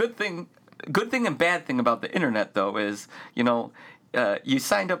the good thing and bad thing about the internet, though, is you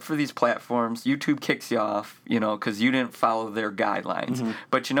signed up for these platforms. YouTube kicks you off, because you didn't follow their guidelines.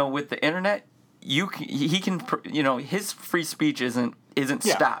 But with the internet, he can his free speech isn't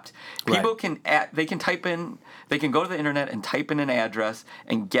stopped. People can go to the internet and type in an address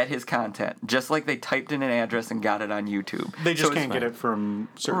and get his content, just like they typed in an address and got it on YouTube. They just can't get it from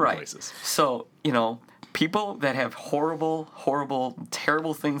certain places. So, people that have horrible, horrible,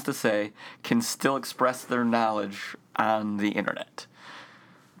 terrible things to say can still express their knowledge on the internet.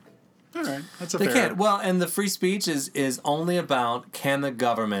 All right, that's a They fair... can't. Well, and the free speech is only about, can the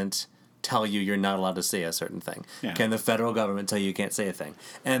government tell you you're not allowed to say a certain thing? Yeah. Can the federal government tell you can't say a thing?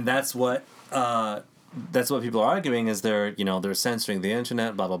 And that's what that's what people are arguing is they're censoring the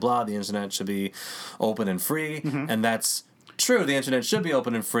internet, blah blah blah. The internet should be open and free, and that's true. The internet should be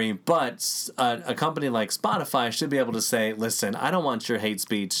open and free, but a company like Spotify should be able to say, "Listen, I don't want your hate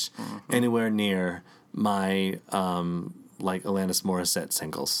speech anywhere near my like Alanis Morissette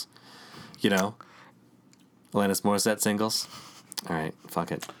singles." You know, Alanis Morissette singles. All right,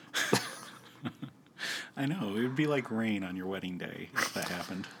 fuck it. I know. It would be like rain on your wedding day if that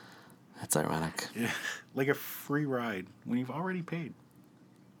happened. That's ironic. Yeah, like a free ride when you've already paid.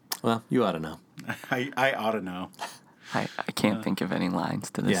 Well, you ought to know. I ought to know. I can't think of any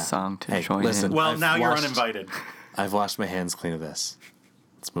lines to this song to join listen, in. Well, now you're uninvited. I've washed my hands clean of this.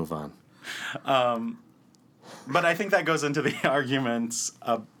 Let's move on. But I think that goes into the arguments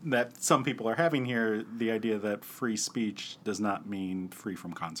that some people are having here, the idea that free speech does not mean free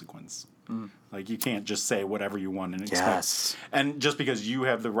from consequence. Like, you can't just say whatever you want and expect. Yes. And just because you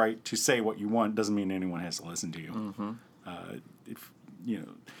have the right to say what you want doesn't mean anyone has to listen to you. If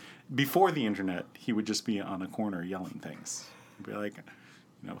before the internet, he would just be on a corner yelling things. He'd be like,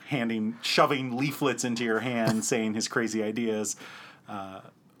 shoving leaflets into your hand, saying his crazy ideas,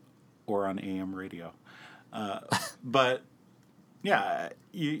 or on AM radio. But yeah,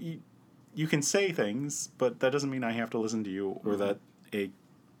 you can say things, but that doesn't mean I have to listen to you, or that a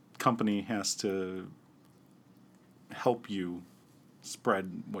company has to help you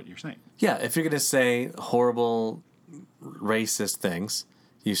spread what you're saying. Yeah, if you're going to say horrible, racist things,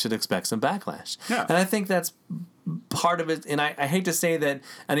 you should expect some backlash. Yeah. And I think that's part of it. And I hate to say that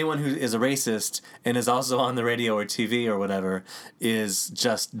anyone who is a racist and is also on the radio or TV or whatever is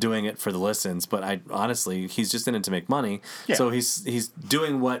just doing it for the listens. But honestly, he's just in it to make money. Yeah. So he's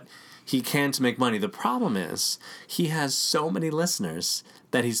doing what he can to make money. The problem is he has so many listeners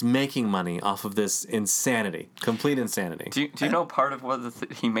that he's making money off of this insanity, complete insanity. Do you know part of what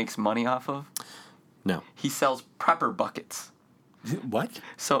he makes money off of? No. He sells prepper buckets. What?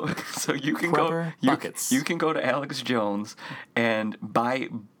 So you can Prepper buckets. You can go to Alex Jones and buy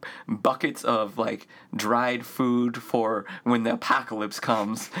buckets of like dried food for when the apocalypse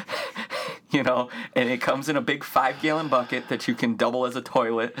comes. And it comes in a big 5-gallon bucket that you can double as a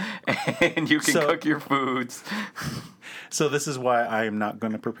toilet, and you can cook your foods. So this is why I am not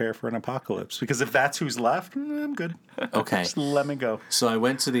going to prepare for an apocalypse, because if that's who's left, I'm good. Okay. Just let me go. So I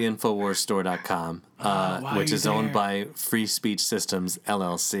went to the InfoWarsStore.com, which is owned by Free Speech Systems,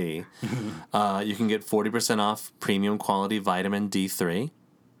 LLC. You can get 40% off premium quality vitamin D3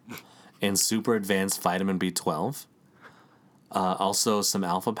 and super advanced vitamin B12. Also some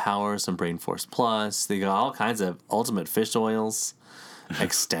Alpha Power, some Brain Force Plus. They got all kinds of ultimate fish oils,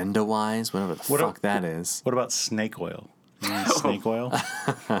 Extendawise, whatever the fuck that is. What about snake oil? Snake oil?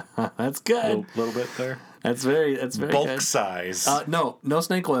 That's good. A little bit there. That's very Bulk good. size. No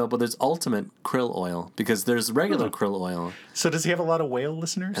snake oil, but there's ultimate krill oil because there's regular krill oil. So does he have a lot of whale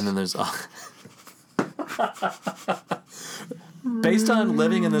listeners? And then there's based on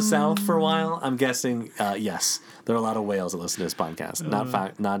living in the South for a while, I'm guessing yes, there are a lot of whales that listen to this podcast.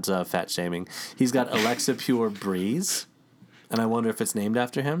 Not fat shaming. He's got Alexa Pure Breeze, and I wonder if it's named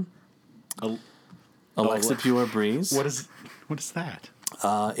after him. Alexa Pure Breeze. What is that?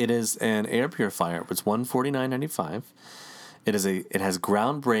 It is an air purifier. It's $149.95. It has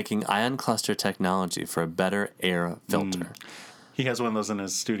groundbreaking ion cluster technology for a better air filter. He has one of those in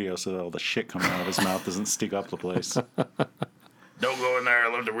his studio so that all the shit coming out of his mouth doesn't stink up the place. Don't go in there.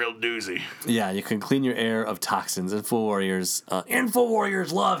 I left a real doozy. Yeah, you can clean your air of toxins. Info Warriors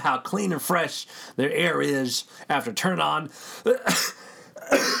love how clean and fresh their air is after turn on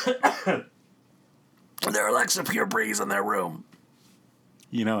their Alexa Pure Breeze in their room.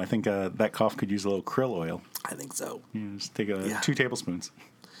 I think that cough could use a little krill oil. I think so. Just take 2 tablespoons.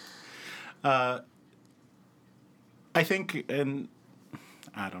 I think, and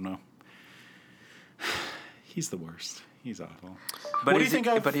I don't know. He's the worst. He's awful. But what do you think?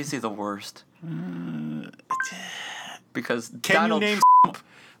 But is he the worst? Because can Donald you name? Trump,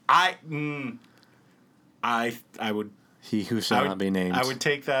 I would. He who shall not be named. I would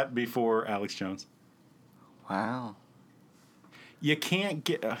take that before Alex Jones. Wow. You can't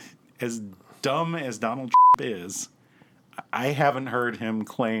get as dumb as Donald is. I haven't heard him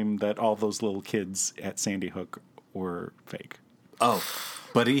claim that all those little kids at Sandy Hook were fake. Oh,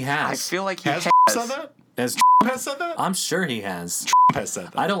 but he has. I feel like he has. Said that? Has said that? I'm sure he has. Has said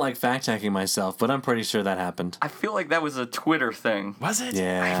that. I don't like fact checking myself, but I'm pretty sure that happened. I feel like that was a Twitter thing. Was it?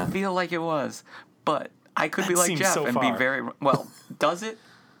 Yeah. I feel like it was, but I could be like Jeff so and far. be very well. Does it?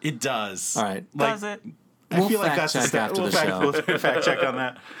 It does. All right. Does it? I feel like that's fact check after the show. We'll fact check on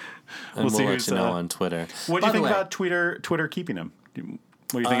that. And we'll let you know on Twitter. What do you think about Twitter keeping him?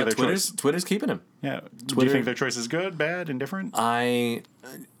 What do you think of their choice? Twitter's keeping him. Yeah. Do you think their choice is good, bad, indifferent?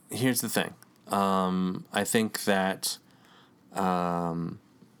 Here's the thing. I think that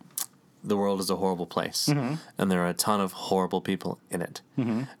the world is a horrible place, and there are a ton of horrible people in it.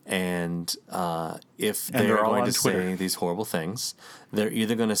 And if they're going to say these horrible things, they're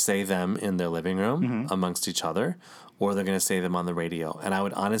either going to say them in their living room amongst each other, or they're going to say them on the radio. And I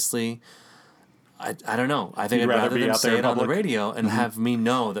would honestly, I don't know. I think I'd rather them say it on the radio and have me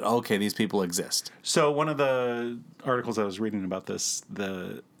know that, okay, these people exist. So one of the articles I was reading about this,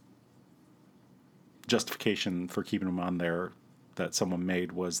 the justification for keeping him on there that someone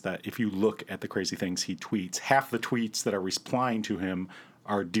made was that if you look at the crazy things he tweets, half the tweets that are replying to him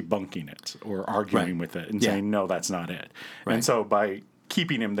are debunking it or arguing with it and saying, no, that's not it. Right. And so by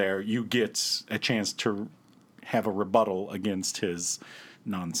keeping him there, you get a chance to have a rebuttal against his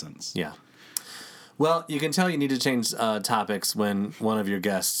nonsense. Yeah. Well, you can tell you need to change topics when one of your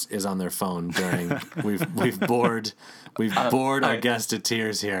guests is on their phone during. We've bored our guest to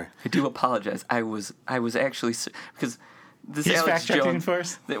tears here. I do apologize. I was actually because this He's Alex fact-checking Jones.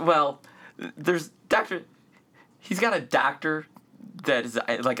 first. Well, there's Doctor. He's got a doctor that is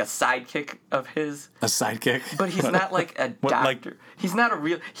like a sidekick of his. A sidekick, but he's not like a doctor. He's not a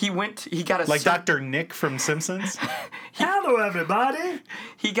real. He got a like Dr. Nick from Simpsons. Hello, everybody.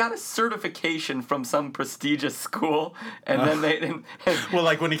 He got a certification from some prestigious school, and then they. Well,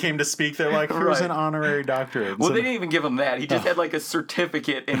 like when he came to speak, they're like, "Here's an honerary doctorate." Well, they didn't even give him that. He just had like a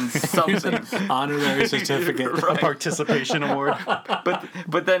certificate in something. Honorary certificate, a participation award.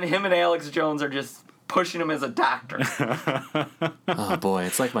 But then him and Alex Jones are just pushing him as a doctor. Oh boy,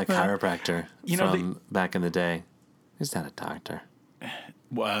 it's like my chiropractor from back in the day. He's not a doctor.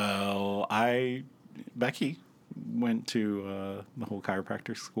 Well, Becky went to the whole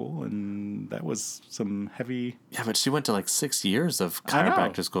chiropractor school, and that was some heavy. Yeah, but she went to like 6 years of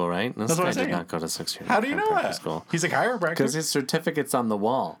chiropractor school, right? That's what I'm saying. Did not go to 6 years. How do you know that? School. He's a chiropractor because his certificate's on the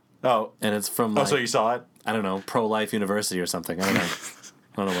wall. Oh, and it's from. Like, so you saw it? I don't know, Pro-Life University or something. I don't know.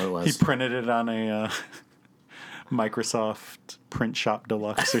 I don't know what it was. He printed it on a Microsoft Print Shop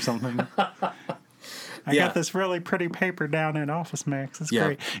Deluxe or something. I got this really pretty paper down at Office Max. It's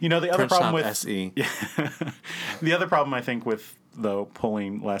great. You know, the other problem with SE. The other problem I think with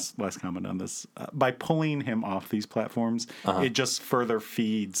pulling last comment on this by pulling him off these platforms, it just further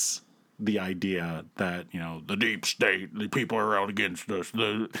feeds the idea that the deep state, the people are out against us,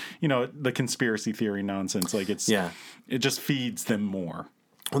 the conspiracy theory nonsense. Like it just feeds them more.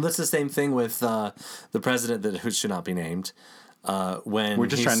 Well, that's the same thing with the president who should not be named. When we're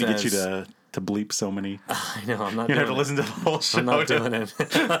just trying to get you to bleep so many. I know, I'm not. You have to listen to the whole show. I'm not doing it.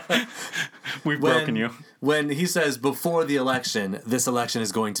 We've broken you. When he says before the election, this election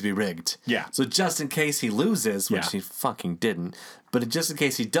is going to be rigged. Yeah. So just in case he loses, which he fucking didn't, but just in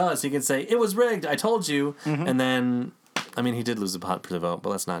case he does, he can say it was rigged. I told you, and then. I mean, he did lose a popular vote, but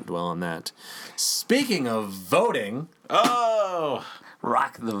let's not dwell on that. Speaking of voting,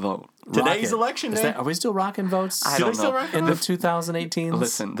 rock the vote. Today's election day. Are we still rocking votes? I don't know. In the 2018?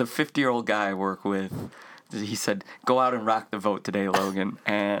 Listen, the 50-year-old guy I work with, he said, go out and rock the vote today, Logan,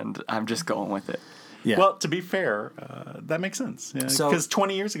 and I'm just going with it. Yeah. Well, to be fair, that makes sense. Because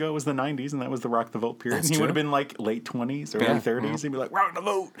 20 years ago it was the 90s, and that was the rock the vote period. And he would have been like late 20s or early 30s. He'd be like, rock the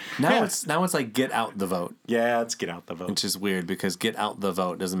vote. Now it's like get out the vote. Yeah, it's get out the vote. Which is weird because get out the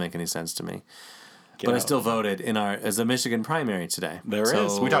vote doesn't make any sense to me. But I still voted as a Michigan primary today. There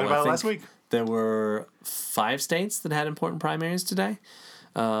is. We talked about it last week. There were 5 states that had important primaries today.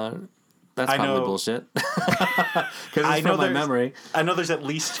 That's probably bullshit. Because it's from my memory. I know there's at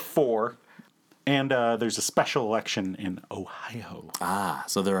least 4. And there's a special election in Ohio. Ah,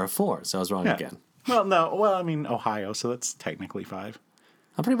 so there are 4. So I was wrong again. Well, no. Well, I mean, Ohio, so that's technically 5.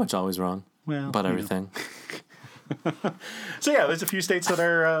 I'm pretty much always wrong about everything. So, there's a few states that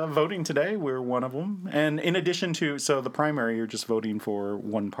are voting today. We're one of them. And in addition to, the primary, you're just voting for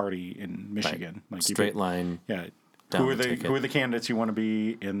one party in Michigan. Right. Like straight line. Yeah. Who are the candidates you want to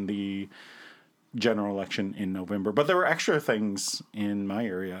be in the general election in November? But there were extra things in my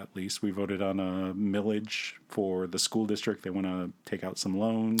area, at least. We voted on a millage for the school district. They want to take out some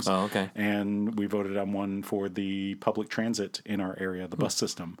loans. Oh, okay. And we voted on one for the public transit in our area, the bus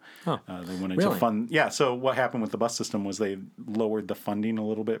system. Oh, they wanted to fund. Yeah, so what happened with the bus system was they lowered the funding a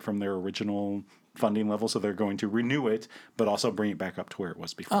little bit from their original funding level, so they're going to renew it, but also bring it back up to where it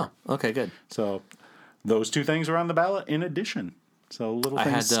was before. Oh, okay, good. So those 2 things are on the ballot in addition. So little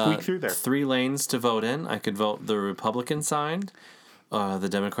things squeak through there. 3 lanes to vote in. I could vote the Republican side, the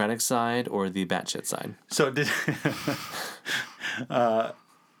Democratic side, or the batshit side. So did...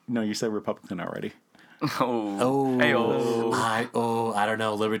 no, you said Republican already. Oh. Hey-oh. I don't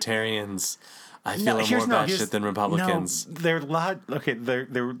know. Libertarians. I feel more bad shit than Republicans. No, their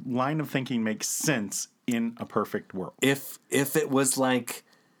line of thinking makes sense in a perfect world. If it was like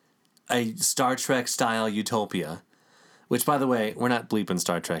a Star Trek style utopia, which by the way, we're not bleeping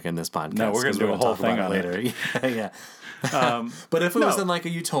Star Trek in this podcast. No, we're going to do a whole thing on later. it. Yeah. But if it was in like a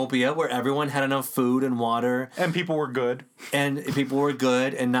utopia where everyone had enough food and water and people were good and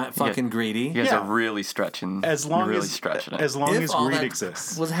not fucking greedy, you guys are really stretching. As long as greed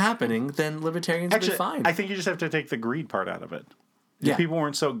exists, was happening, then libertarians would be fine. I think you just have to take the greed part out of it. If people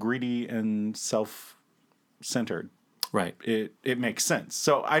weren't so greedy and self-centered, right? It makes sense.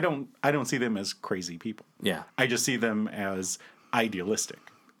 So I don't see them as crazy people. Yeah, I just see them as idealistic.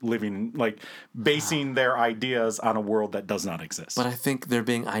 Living, like, basing their ideas on a world that does not exist. But I think they're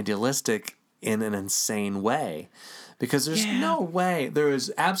being idealistic in an insane way. Because there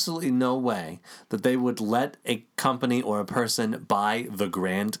is absolutely no way that they would let a company or a person buy the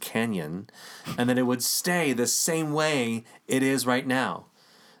Grand Canyon and that it would stay the same way it is right now.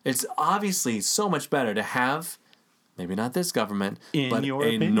 It's obviously so much better to have, maybe not this government, but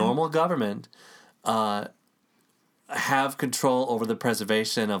a normal government, have control over the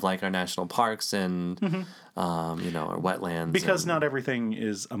preservation of like our national parks and our wetlands. Because not everything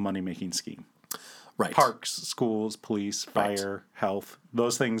is a money-making scheme. Right. Parks, schools, police, fire, health,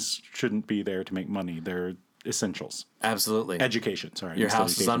 those things shouldn't be there to make money. They're essentials. Absolutely. Education, sorry. Your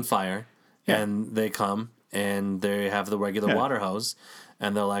house is on fire, and they come, and they have the regular water hose,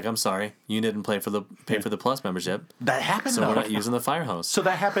 and they're like, I'm sorry, you didn't pay for the Plus membership. That happened, so we're not using the fire hose. So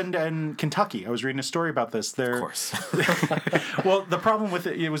that happened in Kentucky. I was reading a story about this. Of course. Well, the problem with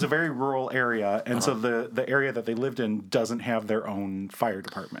it was a very rural area, and so the area that they lived in doesn't have their own fire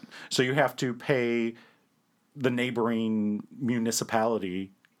department. So you have to pay the neighboring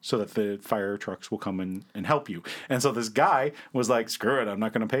municipality so that the fire trucks will come and help you. And so this guy was like, screw it, I'm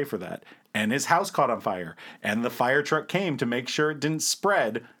not going to pay for that. And his house caught on fire. And the fire truck came to make sure it didn't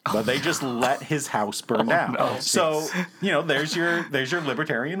spread, but they just let his house burn down. No. So, there's your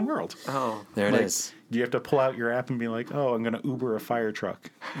libertarian world. Oh, there it is. You have to pull out your app and be like, oh, I'm going to Uber a fire truck.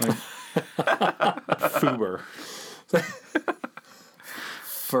 Like, Fuber.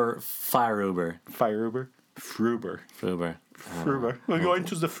 For Fire Uber. Fire Uber? Fruber. Fruber. We're going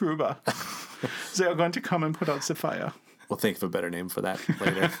to the Fruber. They are going to come and put out the fire. We'll think of a better name for that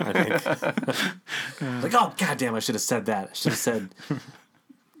later, I think. Like, oh, goddamn, I should have said that. I should have said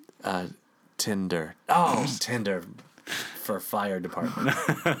Tinder. Oh, Tinder for fire department.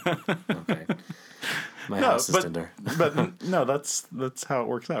 Okay. My house is Tinder. But no, that's how it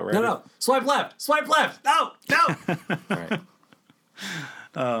works out, right? No. Swipe left. No. All right.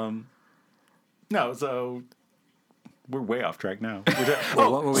 No, so we're way off track now.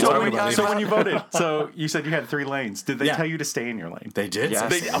 What were we talking about? So when you voted, so you said you had 3 lanes. Did they tell you to stay in your lane? They did.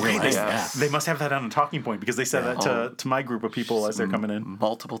 Yes. They must have that on a talking point because they said that to my group of people as they're coming in.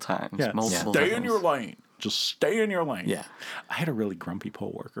 Multiple times. Yeah. Stay in your lane. Just stay in your lane. Yeah. I had a really grumpy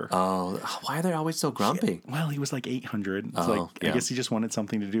poll worker. Oh, why are they always so grumpy? He was like 800. I guess he just wanted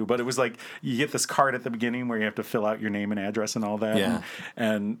something to do. But it was like you get this card at the beginning where you have to fill out your name and address and all that. Yeah.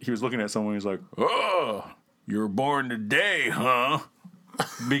 And he was looking at someone who's like, oh, you're born today, huh?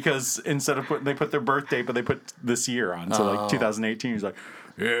 Because instead of they put their birth date, but they put this year on. So like 2018, he's like,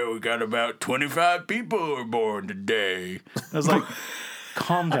 yeah, we got about 25 people who are born today. I was like,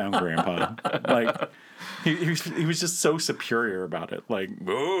 calm down, Grandpa. Like, he was just so superior about it. Like,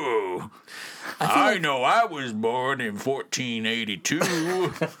 oh, I know I was born in 1482,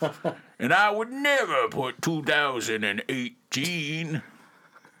 and I would never put 2018.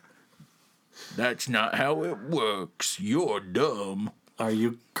 That's not how it works. You're dumb. Are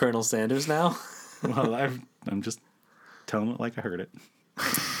you Colonel Sanders now? Well, I'm just telling it like I heard it.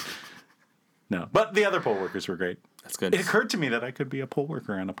 No, but the other poll workers were great. That's good. It occurred to me that I could be a poll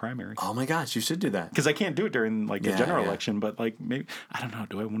worker on a primary. Oh my gosh, you should do that. Because I can't do it during like the general election, but like maybe I don't know.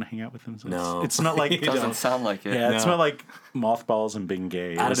 Do I want to hang out with them? No, it's not like it doesn't sound like it. Yeah, it's not like mothballs and being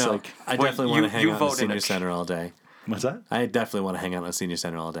gay. I don't know. Like, I definitely want to hang out in the senior center all day. What's that? I definitely want to hang out in the senior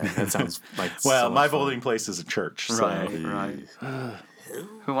center all day. That sounds like well, so my fun. voting place is a church. So. Right.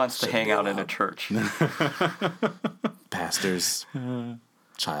 Who wants to hang out in a church? Pastors,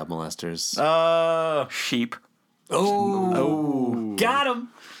 child molesters, sheep. Oh, got him.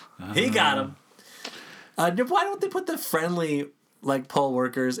 He got him. Why don't they put the friendly like poll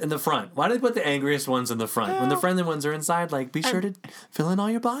workers in the front? Why do they put the angriest ones in the front? When the friendly ones are inside, like be sure to fill in all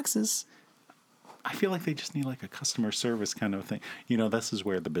your boxes. I feel like they just need like a customer service kind of thing. This is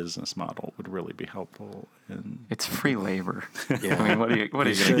where the business model would really be helpful. And It's free labor. Yeah. I mean, what are you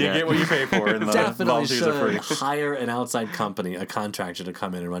going to you get what you pay for, and the Definitely volunteers are should free. hire an outside company, a contractor, to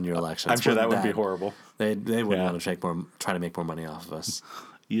come in and run your elections. I'm sure that would Wouldn't be horrible. They wouldn't Yeah. want to try to make more money off of us.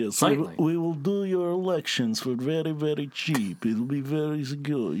 Yes, Slightly. we will do your elections for very, very cheap. It'll be very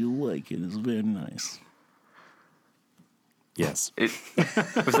secure. You'll like it. It's very nice. Yes.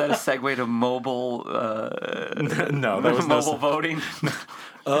 Was that a segue to mobile? No, that was mobile voting.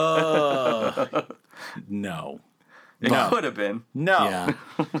 no. It No. could have been. No. Yeah.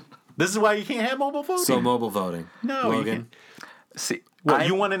 This is why you can't have mobile voting. So mobile voting. No, you Logan. can't. See, What,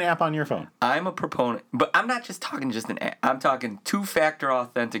 you want an app on your phone? I'm a proponent, but I'm not just talking just an app. I'm talking two-factor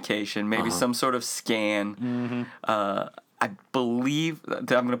authentication, maybe some sort of scan. I believe I'm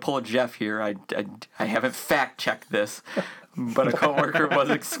going to pull a Jeff here. I haven't fact-checked this, but a coworker was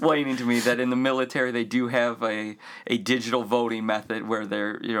explaining to me that in the military they do have a digital voting method where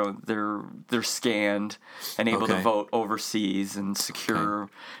they're scanned and able to Okay. vote overseas in secure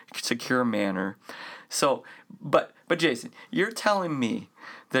manner. So, but Jason, you're telling me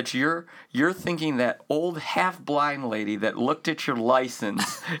that you're thinking that old half-blind lady that looked at your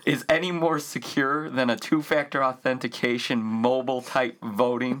license is any more secure than a two-factor authentication mobile-type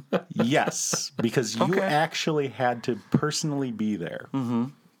voting? Yes, because you Okay. actually had to personally be there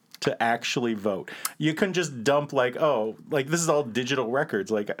to actually vote. You couldn't just dump this is all digital records.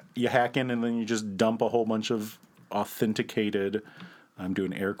 Like you hack in and then you just dump a whole bunch of authenticated. I'm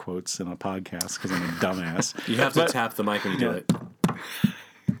doing air quotes in a podcast because I'm a dumbass. You have to tap the mic when you do it.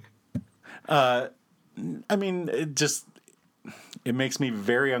 I mean, it makes me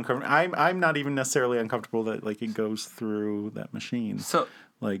very uncomfortable. I'm not even necessarily uncomfortable that it goes through that machine. So,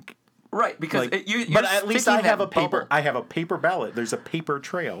 Like, right, because you're but at least sticking I have that a paper. bubble. I have a paper ballot. There's a paper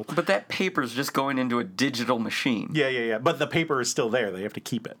trail. But that paper's just going into a digital machine. Yeah. But the paper is still there. They have to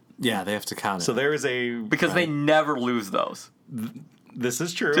keep it. Yeah, they have to count it. So there is a Because they never lose those. This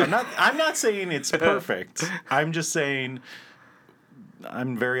is true. I'm not saying it's perfect. I'm just saying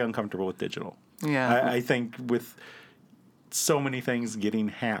I'm very uncomfortable with digital. Yeah. I think with so many things getting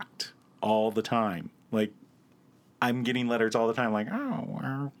hacked all the time. Like I'm getting letters all the time like, "Oh,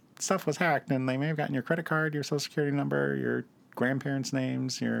 our stuff was hacked and they may have gotten your credit card, your social security number, your grandparents'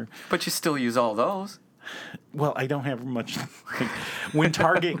 names, your..." But you still use all those. Well, I don't have much. When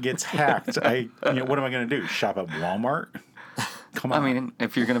Target gets hacked, what am I going to do? Shop at Walmart? Come on. I mean,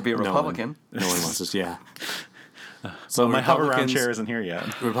 if you're going to be a Republican. No one wants this. Yeah. So my hover around Republicans- chair isn't here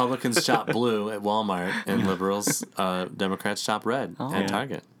yet. Republicans shop blue at Walmart, and liberals, Democrats shop red at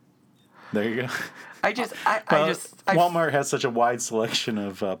Target. There you go. Walmart has such a wide selection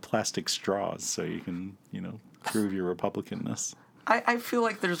of plastic straws, so you can, prove your Republicanness. I feel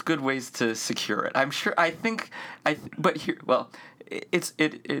like there's good ways to secure it. I'm sure. But here, well,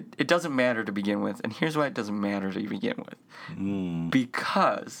 it doesn't matter to begin with, and here's why it doesn't matter to begin with.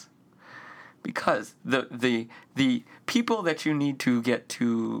 Because the people that you need to get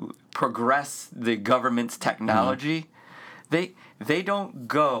to progress the government's technology, they don't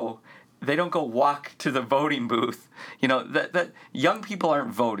go walk to the voting booth. That young people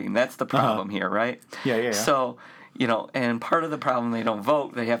aren't voting. That's the problem here, right? Yeah. So, and part of the problem they don't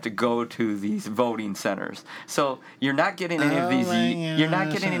vote, they have to go to these voting centers. So you're not getting any of these. You're not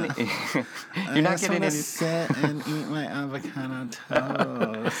getting any. You're not getting any. Sit and eat my avocado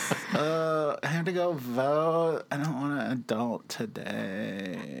toast. I have to go vote. I don't want an adult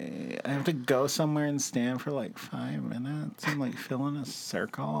today. I have to go somewhere and stand for 5 minutes and fill in a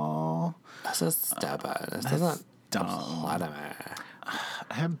circle. That's a step out. That's not dumb. Vladimir.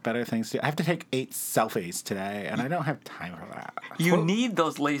 I have better things to do. I have to take 8 selfies today, and I don't have time for that. You need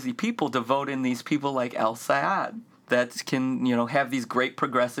those lazy people to vote in these people like El Sayad that can, have these great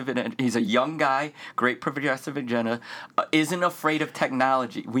progressive, and he's a young guy, great progressive agenda, isn't afraid of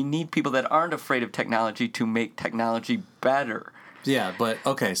technology. We need people that aren't afraid of technology to make technology better. Yeah, but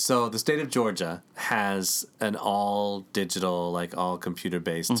okay, so the state of Georgia has an all digital, all computer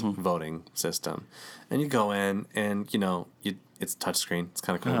based voting system. And you go in and, it's touchscreen. It's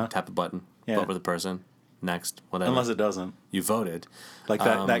kind of cool. Tap a button, vote for the person, next, whatever. Unless it doesn't. You voted. Like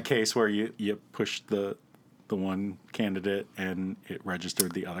that case where you push the one candidate and it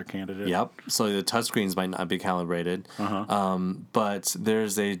registered the other candidate. Yep. So the touchscreens might not be calibrated. But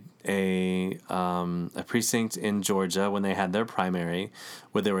there's a precinct in Georgia when they had their primary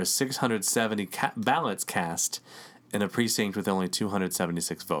where there were 670 ballots cast in a precinct with only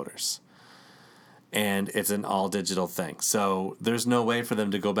 276 voters. And it's an all-digital thing. So there's no way for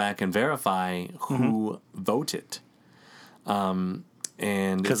them to go back and verify who voted.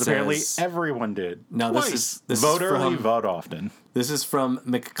 And because apparently everyone did. No, Twice. this vote is early, from, vote often. This is from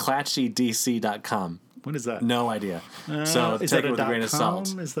McClatchydC.com. What is that? No idea. So is take that it with a grain of .com?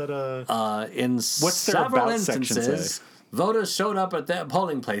 salt. Is that a In What's their several about section instances, say? voters showed up at their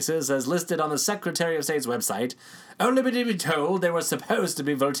polling places as listed on the Secretary of State's website, only to be told they were supposed to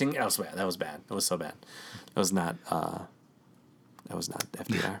be voting elsewhere. That was bad. That was so bad. That was not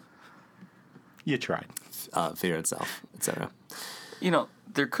FDR. You tried. Fear itself, etc.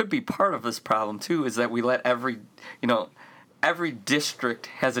 There could be part of this problem too, is that we let every district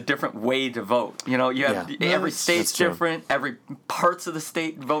has a different way to vote. You have every state's different. Every parts of the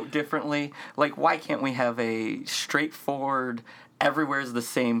state vote differently. Like, why can't we have a straightforward, everywhere's the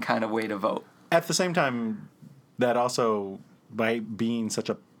same kind of way to vote? At the same time, that also, by being such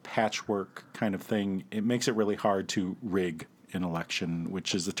a patchwork kind of thing, it makes it really hard to rig an election,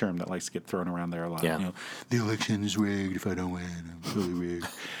 which is a term that likes to get thrown around there a lot. Yeah. The election is rigged. If I don't win, I'm totally rigged.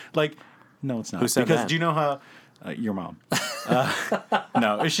 Like, no, it's not. Who said because that? do you know how your mom?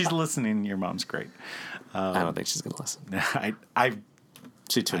 No, if she's listening, your mom's great. I don't think she's going to listen. I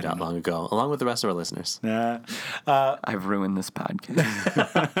She tuned out long ago, along with the rest of our listeners. I've ruined this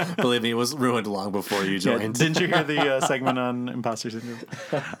podcast. Believe me, it was ruined long before you joined. didn't you hear the segment on imposter syndrome?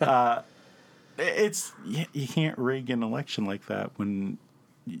 You can't rig an election like that when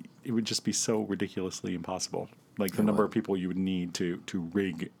it would just be so ridiculously impossible. Like the number of people you would need to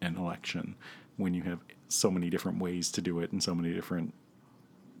rig an election when you have so many different ways to do it and so many different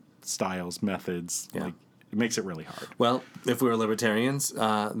styles, methods. Yeah. Like, it makes it really hard. Well, if we were libertarians,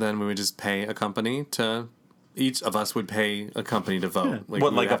 then we would just pay a company to... Each of us would pay a company to vote. Yeah. We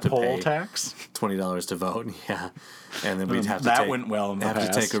What, would like a have to poll pay tax? $20 to vote, yeah. And then we'd have to That take, went well in the have to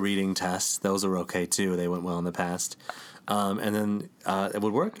past. take a reading test. Those are okay, too. They went well in the past. And then it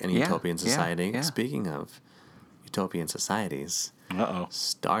would work in a utopian society. yeah. Speaking of utopian societies... Uh-oh.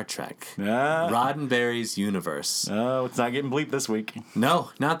 Star Trek. Ah. Roddenberry's universe. Oh, it's not getting bleeped this week. No,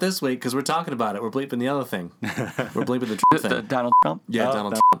 not this week, because we're talking about it. We're bleeping the other thing. We're bleeping the Trump The thing. Donald Trump? Yeah, Oh,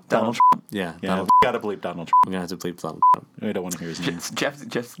 Donald Trump. Donald Trump. Yeah, Yeah, Donald we gotta bleep Donald Trump. We're going to have to bleep Donald Trump. I don't want to hear his name.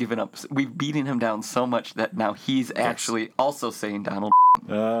 Jeff's given up. We've beaten him down so much that now he's actually also saying Donald.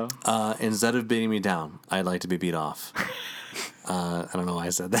 Instead of beating me down, I'd like to be beat off. I don't know why I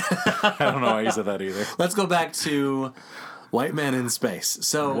said that. I don't know why you said that either. Let's go back to White Men in Space.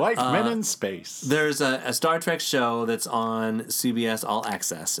 So White Men in Space. There's a Star Trek show that's on CBS All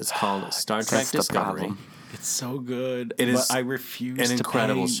Access. It's called Star Trek That's the Discovery. problem. It's so good. It is but I refuse an to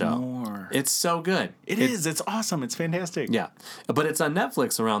incredible pay show. more. It's so good. It is. It's awesome. It's fantastic. Yeah, but it's on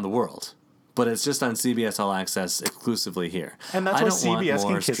Netflix around the world. But it's just on CBS All Access exclusively here. And that's I why don't want CBS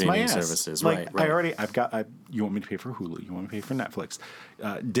more can kiss my streaming ass. services. Like, Right. you want me to pay for Hulu? You want me to pay for Netflix?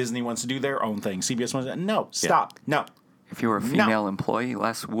 Disney wants to do their own thing. CBS wants to, no, stop, no. If you were a female employee,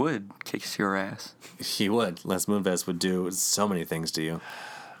 Les Wood kicks your ass. He would. Les Moonves would do so many things to you,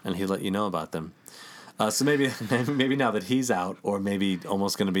 and he'd let you know about them. So maybe now that he's out, or maybe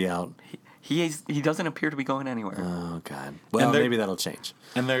almost going to be out. He doesn't appear to be going anywhere. Oh God. Well, maybe that'll change.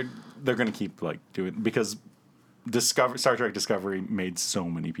 And they're going to keep doing because Star Trek Discovery made so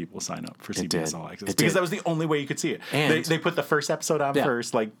many people sign up for CBS All Access because that was the only way you could see it. And they put the first episode on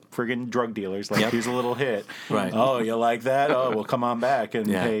first, like friggin' drug dealers. Like, here's a little hit. Right. Oh, you like that? Oh, well, come on back and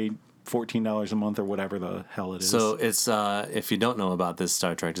pay $14 a month or whatever the hell it is. So it's if you don't know about this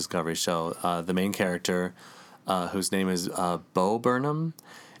Star Trek Discovery show, the main character, whose name is Bo Burnham,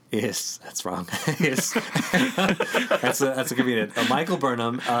 that's wrong. That's a convenient. Michael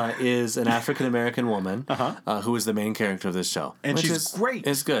Burnham is an African American woman who is the main character of this show, and she's great.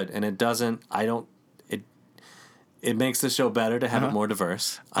 It's good, and it doesn't. I don't. It makes the show better to have it more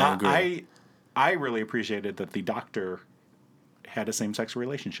diverse. I agree. I really appreciated that the doctor had a same-sex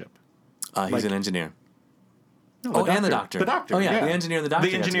relationship. He's an engineer. No, and the doctor. The doctor. Oh yeah, the engineer and the doctor.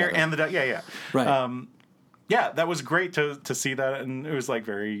 The engineer and the doctor. Yeah. Right. Yeah, that was great to see that, and it was like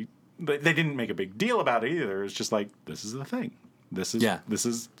very. They didn't make a big deal about it either. It was just like, this is the thing. This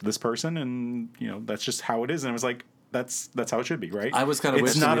is this person, and that's just how it is. And it was like, that's how it should be, right? I was kind of.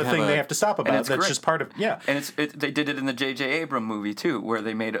 It's not a thing they have to stop about. That's great. just part of And they did it in the J.J. Abrams movie too, where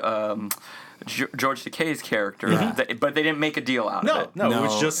they made George Takei's character, but they didn't make a deal out of it. No, it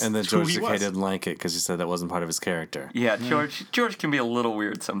was just and then who George he Takei was. didn't like it because he said that wasn't part of his character. Yeah, George can be a little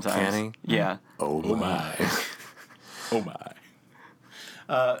weird sometimes. Can he? Yeah. Oh my! Oh my!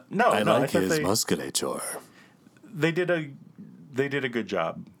 I like thought his musculature. They did a good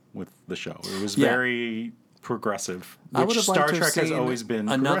job with the show. It was very progressive. I would have Star liked to have Trek has seen always been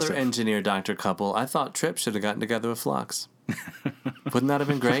another progressive. engineer doctor couple. I thought Trip should have gotten together with Phlox. Wouldn't that have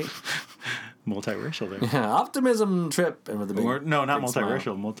been great? Multiracial there. Yeah, optimism trip. And with the big, No, not big smile.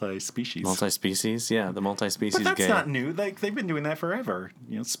 multiracial, multi-species. Multi-species, yeah, the multi-species But that's gay. not new. Like, they've been doing that forever.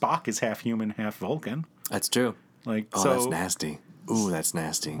 You know, Spock is half human, half Vulcan. That's true. Like, Oh, so that's nasty. Ooh, that's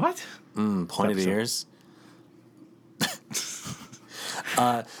nasty. what? Pointed ears.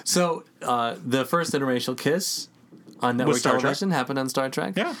 So the first interracial kiss on network Star Trek. television happened on Star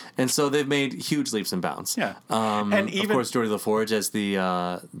Trek. Yeah. And so they've made huge leaps and bounds. Yeah. And even- of course, Geordie LaForge as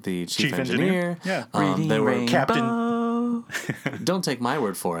the chief engineer. Yeah. There were Captain. Don't take my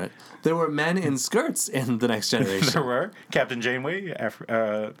word for it. There were men in skirts in The Next Generation. There were Captain Janeway,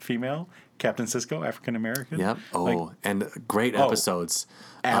 female. Captain Sisko, African American. Yep. Oh, Like, and great episodes.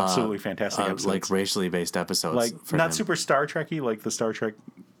 absolutely fantastic episodes. Like racially based episodes. like for not him. super Star Trekky, like the Star Trek.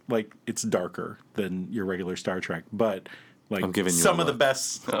 Like, it's darker than your regular Star Trek, but like I'm giving you some a of the look.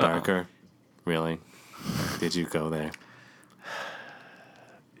 best. Darker. Really? Did you go there?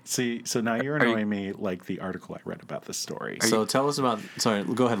 See, so now you're annoying me like the article I read about this story. So tell us about. Sorry,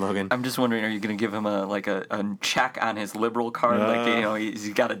 go ahead, Logan. I'm just wondering, are you going to give him a check on his liberal card? Like, you know, he's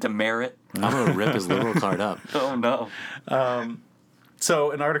got a demerit? I'm gonna rip his liberal card up. Oh, no.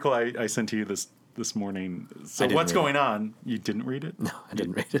 So an article I sent to you this morning. So didn't what's read going on? You didn't read it? No, I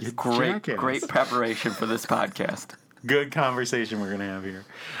didn't read it. Great, Jackass. great preparation for this podcast. Good conversation we're going to have here.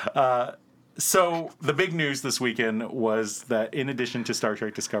 So the big news this weekend was that in addition to Star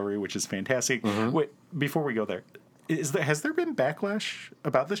Trek Discovery, which is fantastic, wait, before we go there, has there been backlash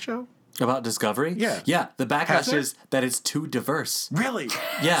about this show? About Discovery? Yeah. Yeah. The Has backlash there? is that it's too diverse. Really?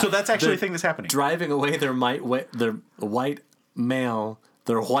 Yeah. So that's actually They're a thing that's happening. Driving away their white male,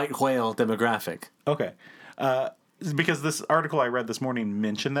 their white whale demographic. Okay. Because this article I read this morning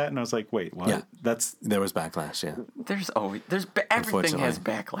mentioned that, and I was like, wait, what? Yeah. That's There was backlash. Yeah. Everything has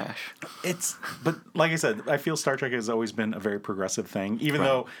backlash. but like I said, I feel Star Trek has always been a very progressive thing. Even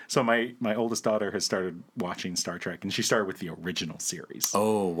though, so my oldest daughter has started watching Star Trek, and she started with the original series.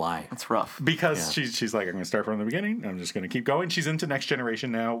 Oh, why? It's rough. Because she's like, I'm going to start from the beginning. I'm just going to keep going. She's into Next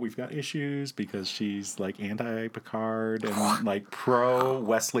Generation now. We've got issues because she's like anti-Picard and like pro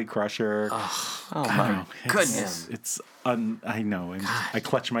Wesley Crusher. Oh, my goodness. It's I know. And I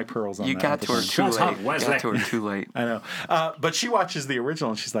clutch my pearls on You that. got all the to her time. too Shut up, late. Wesley. Got to her too late. I know. But she watches the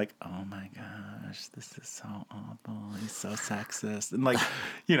original and she's like, oh my gosh, this is so awful. He's so sexist. And like,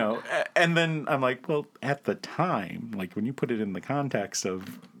 you know, and then I'm like, well, at the time, like when you put it in the context of,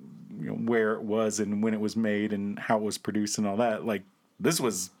 you know, where it was and when it was made and how it was produced and all that, like this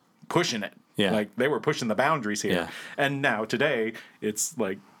was pushing it. Yeah. Like they were pushing the boundaries here. Yeah. And now today it's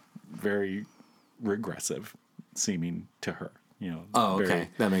like very regressive seeming to her. You know, Oh, okay. very-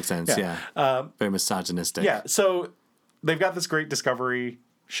 That makes sense. Yeah. Very misogynistic. yeah, so they've got this great Discovery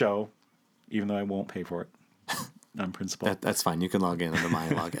show, even though I won't pay for it on principle. That's fine. You can log in under my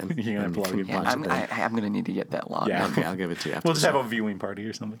login. You're gonna And plug you can in. watch I'm it there. going to need to get that log. Yeah. Okay, I'll give it to you after We'll the just have show. a viewing party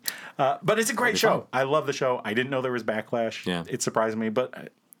or something. But it's a great show. I love the show. I didn't know there was backlash. Yeah. It surprised me,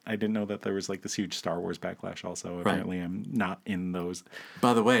 but I didn't know that there was like this huge Star Wars backlash also. Apparently I'm not in those.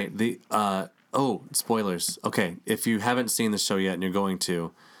 By the way, spoilers. Okay, if you haven't seen the show yet and you're going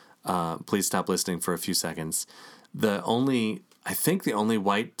to, please stop listening for a few seconds. I think the only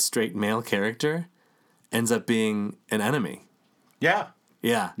white straight male character ends up being an enemy. Yeah.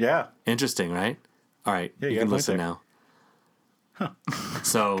 Yeah. Yeah. Interesting, right? All right, Yeah, you you got a can point listen there. now.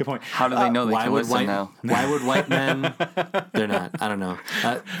 So Good point. How do they know they why can would listen white now? why would white men? They're not. I don't know.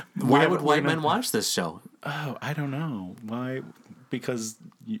 Why would white we're men gonna- watch this show? Oh, I don't know. Why? Because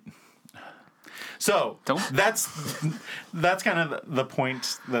so Don't- that's kind of the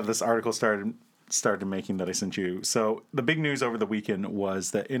point that this article started making that I sent you. So the big news over the weekend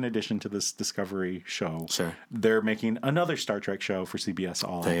was that in addition to this Discovery show, Sure. they're making another Star Trek show for CBS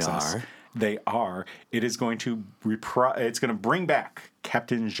All They Access. are? They are. It is going to it's going to bring back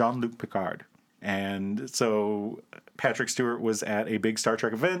Captain Jean-Luc Picard. And so Patrick Stewart was at a big Star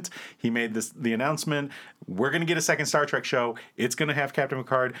Trek event. He made the announcement, we're going to get a second Star Trek show. It's going to have Captain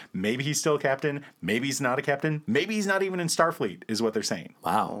Picard. Maybe he's still a captain. Maybe he's not a captain. Maybe he's not even in Starfleet is what they're saying.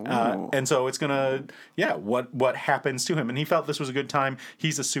 Wow. And so it's going to, what happens to him. And he felt this was a good time.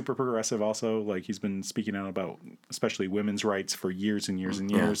 He's a super progressive also. Like he's been speaking out about especially women's rights for years and years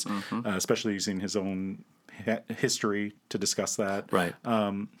and years, especially using his own history to discuss that. Right.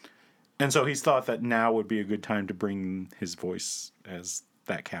 And so he's thought that now would be a good time to bring his voice as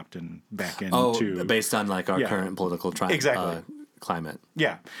that captain back into... based on like our Yeah. current political Exactly. climate.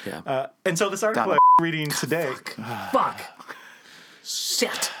 Yeah. Yeah. And so this article I'm reading today... Fuck.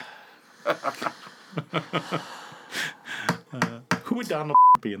 Shit. Who would Donald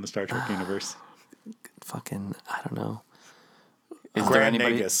be in the Star Trek universe? Fucking, I don't know. Is there Grand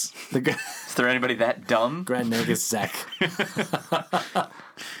anybody? Nagus. Is there anybody that dumb? Grand Nagus Zek.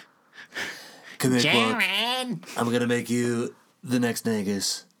 Comic book. I'm going to make you the next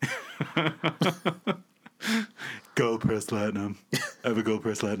Nagus. Gold press platinum. I have a gold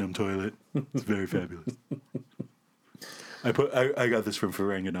press platinum toilet. It's very fabulous. I got this from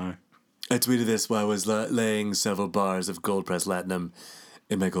Ferenginar. I tweeted this while I was laying several bars of gold press platinum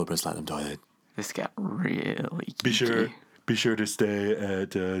in my gold press platinum toilet. This got really Be geeky. sure to stay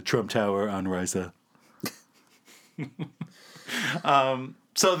at Trump Tower on Risa.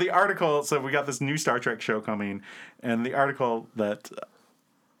 So the article, we got this new Star Trek show coming, and the article that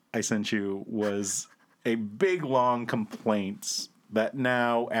I sent you was a big, long complaint that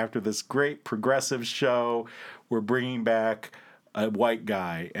now, after this great progressive show, we're bringing back a white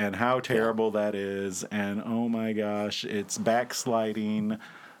guy, and how terrible that is, and oh my gosh, it's backsliding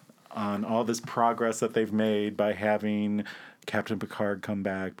on all this progress that they've made by having Captain Picard come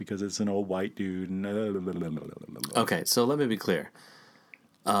back because it's an old white dude. Okay, so let me be clear.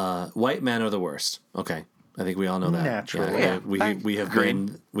 White men are the worst. Okay, I think we all know that. Naturally. Yeah, Yeah, we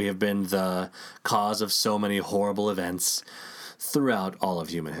have been the cause of so many horrible events throughout all of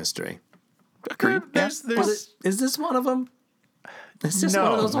human history. Agreed. There's Is this one of them? Is this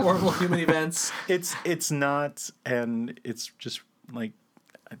one of those horrible human events? it's not, and it's just like,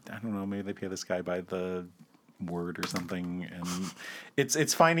 I don't know, maybe they pay this guy by the word or something, and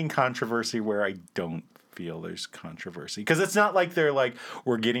it's finding controversy where I don't feel there's controversy, because it's not like they're like,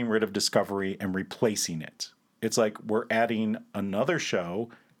 we're getting rid of Discovery and replacing it. It's like, we're adding another show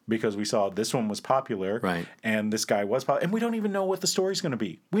because we saw this one was popular, right, and this guy was popular, and we don't even know what the story's going to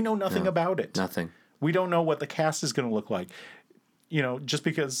be. We know nothing about it. Nothing. We don't know what the cast is going to look like. You know, just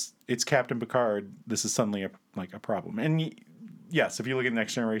because it's Captain Picard, this is suddenly a problem. And yes, if you look at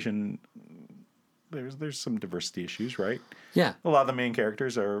Next Generation, there's some diversity issues, right? Yeah. A lot of the main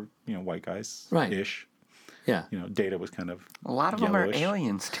characters are, white guys, right? Ish. Yeah. Data was kind of a lot of yellowish. them are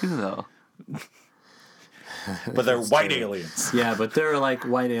aliens too, though. But they're white aliens. Yeah, but there are like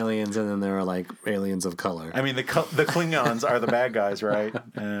white aliens, and then there are like aliens of color. I mean, the Klingons are the bad guys, right?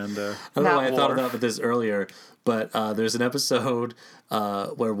 And I don't know why I thought about this earlier, but there's an episode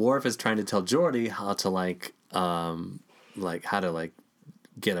where Worf is trying to tell Geordi how to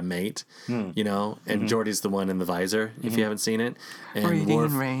get a mate, and Geordi's the one in the visor, if you haven't seen it. And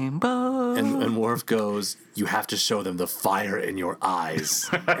Reading rainbow. And Worf goes, "You have to show them the fire in your eyes."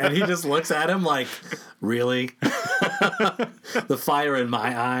 And he just looks at him like, "Really? The fire in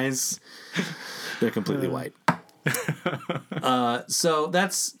my eyes? They're completely white." So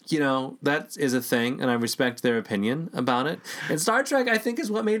that's, that is a thing, and I respect their opinion about it. And Star Trek, I think,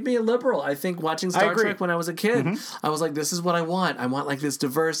 is what made me a liberal. I think watching Star Trek when I was a kid, I was like, this is what I want. I want like this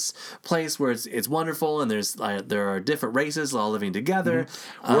diverse place where it's wonderful, and there are different races all living together.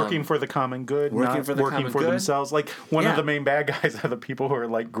 working for the common good, working for themselves. Like, one of the main bad guys are the people who are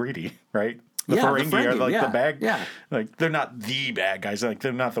like greedy, right? The Ferengi are like the bad, like they're not the bad guys. Like,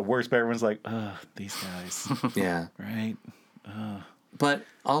 they're not the worst, but everyone's like, these guys, Yeah, right? But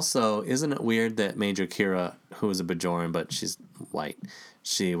also, isn't it weird that Major Kira, who is a Bajoran but she's white,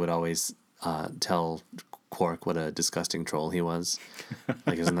 she would always tell Quark what a disgusting troll he was?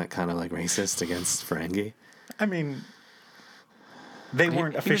 Like, isn't that kind of like racist against Ferengi? I mean, they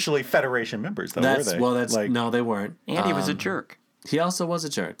weren't officially Federation members, though, were they? Well, no, they weren't. And he was a jerk. He also was a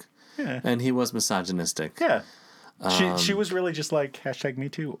jerk. Yeah. And he was misogynistic. Yeah. She was really just like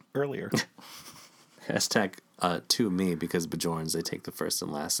 #MeToo earlier. To me, because Bajorans, they take the first and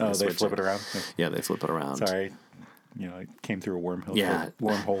last. And they flip it around? Yeah, they flip it around. Sorry. It came through a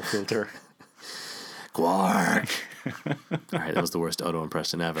wormhole filter. Quark. All right, that was the worst Odo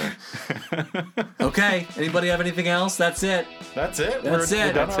impression ever. Okay, anybody have anything else? That's it. That's it. We're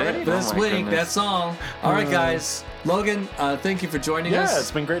done already? This week. Goodness. That's all. All right, guys. Logan, thank you for joining us. Yeah,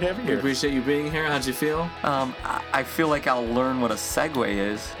 it's been great having you. We appreciate you being here. How'd you feel? I feel like I'll learn what a segue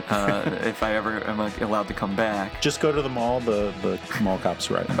is if I ever am allowed to come back. Just go to the mall. The mall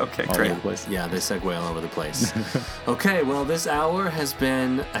cops right. Okay, all great. over the place. Yeah, they segue all over the place. Okay, well, this hour has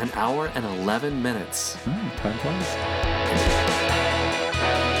been an hour and 11 minutes. Time flies.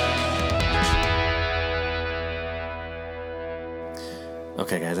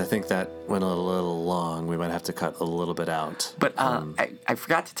 Okay, guys, I think that went a little long. We might have to cut a little bit out. But I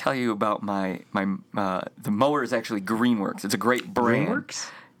forgot to tell you about my the mower is actually Greenworks. It's a great brand. Greenworks?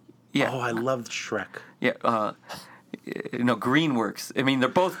 Yeah. Oh, I love Shrek. Yeah. No, Greenworks. I mean, they're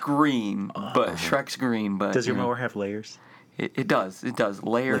both green, but Shrek's green. But Does your mower have layers? It does.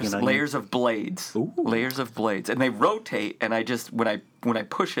 Layers of blades. Ooh. Layers of blades, and they rotate. And I just when I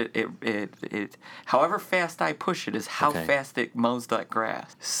push it, it however fast I push it is how fast it mows that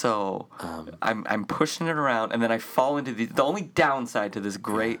grass. So I'm pushing it around, and then I fall into the only downside to this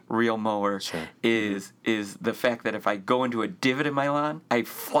great reel mower is the fact that if I go into a divot in my lawn, I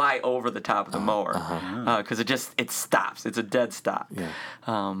fly over the top of the mower because it stops. It's a dead stop. Yeah.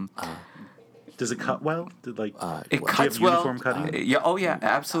 Does it cut well? It cuts well. Uniform cutting? Yeah,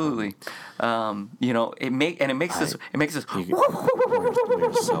 absolutely. It makes this.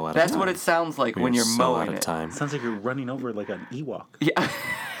 We're so out of That's time. what it sounds like when you're so mowing out of it. time. It sounds like you're running over like an Ewok. Yeah.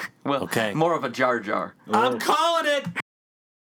 Well, Okay. more of a Jar Jar. I'm calling it.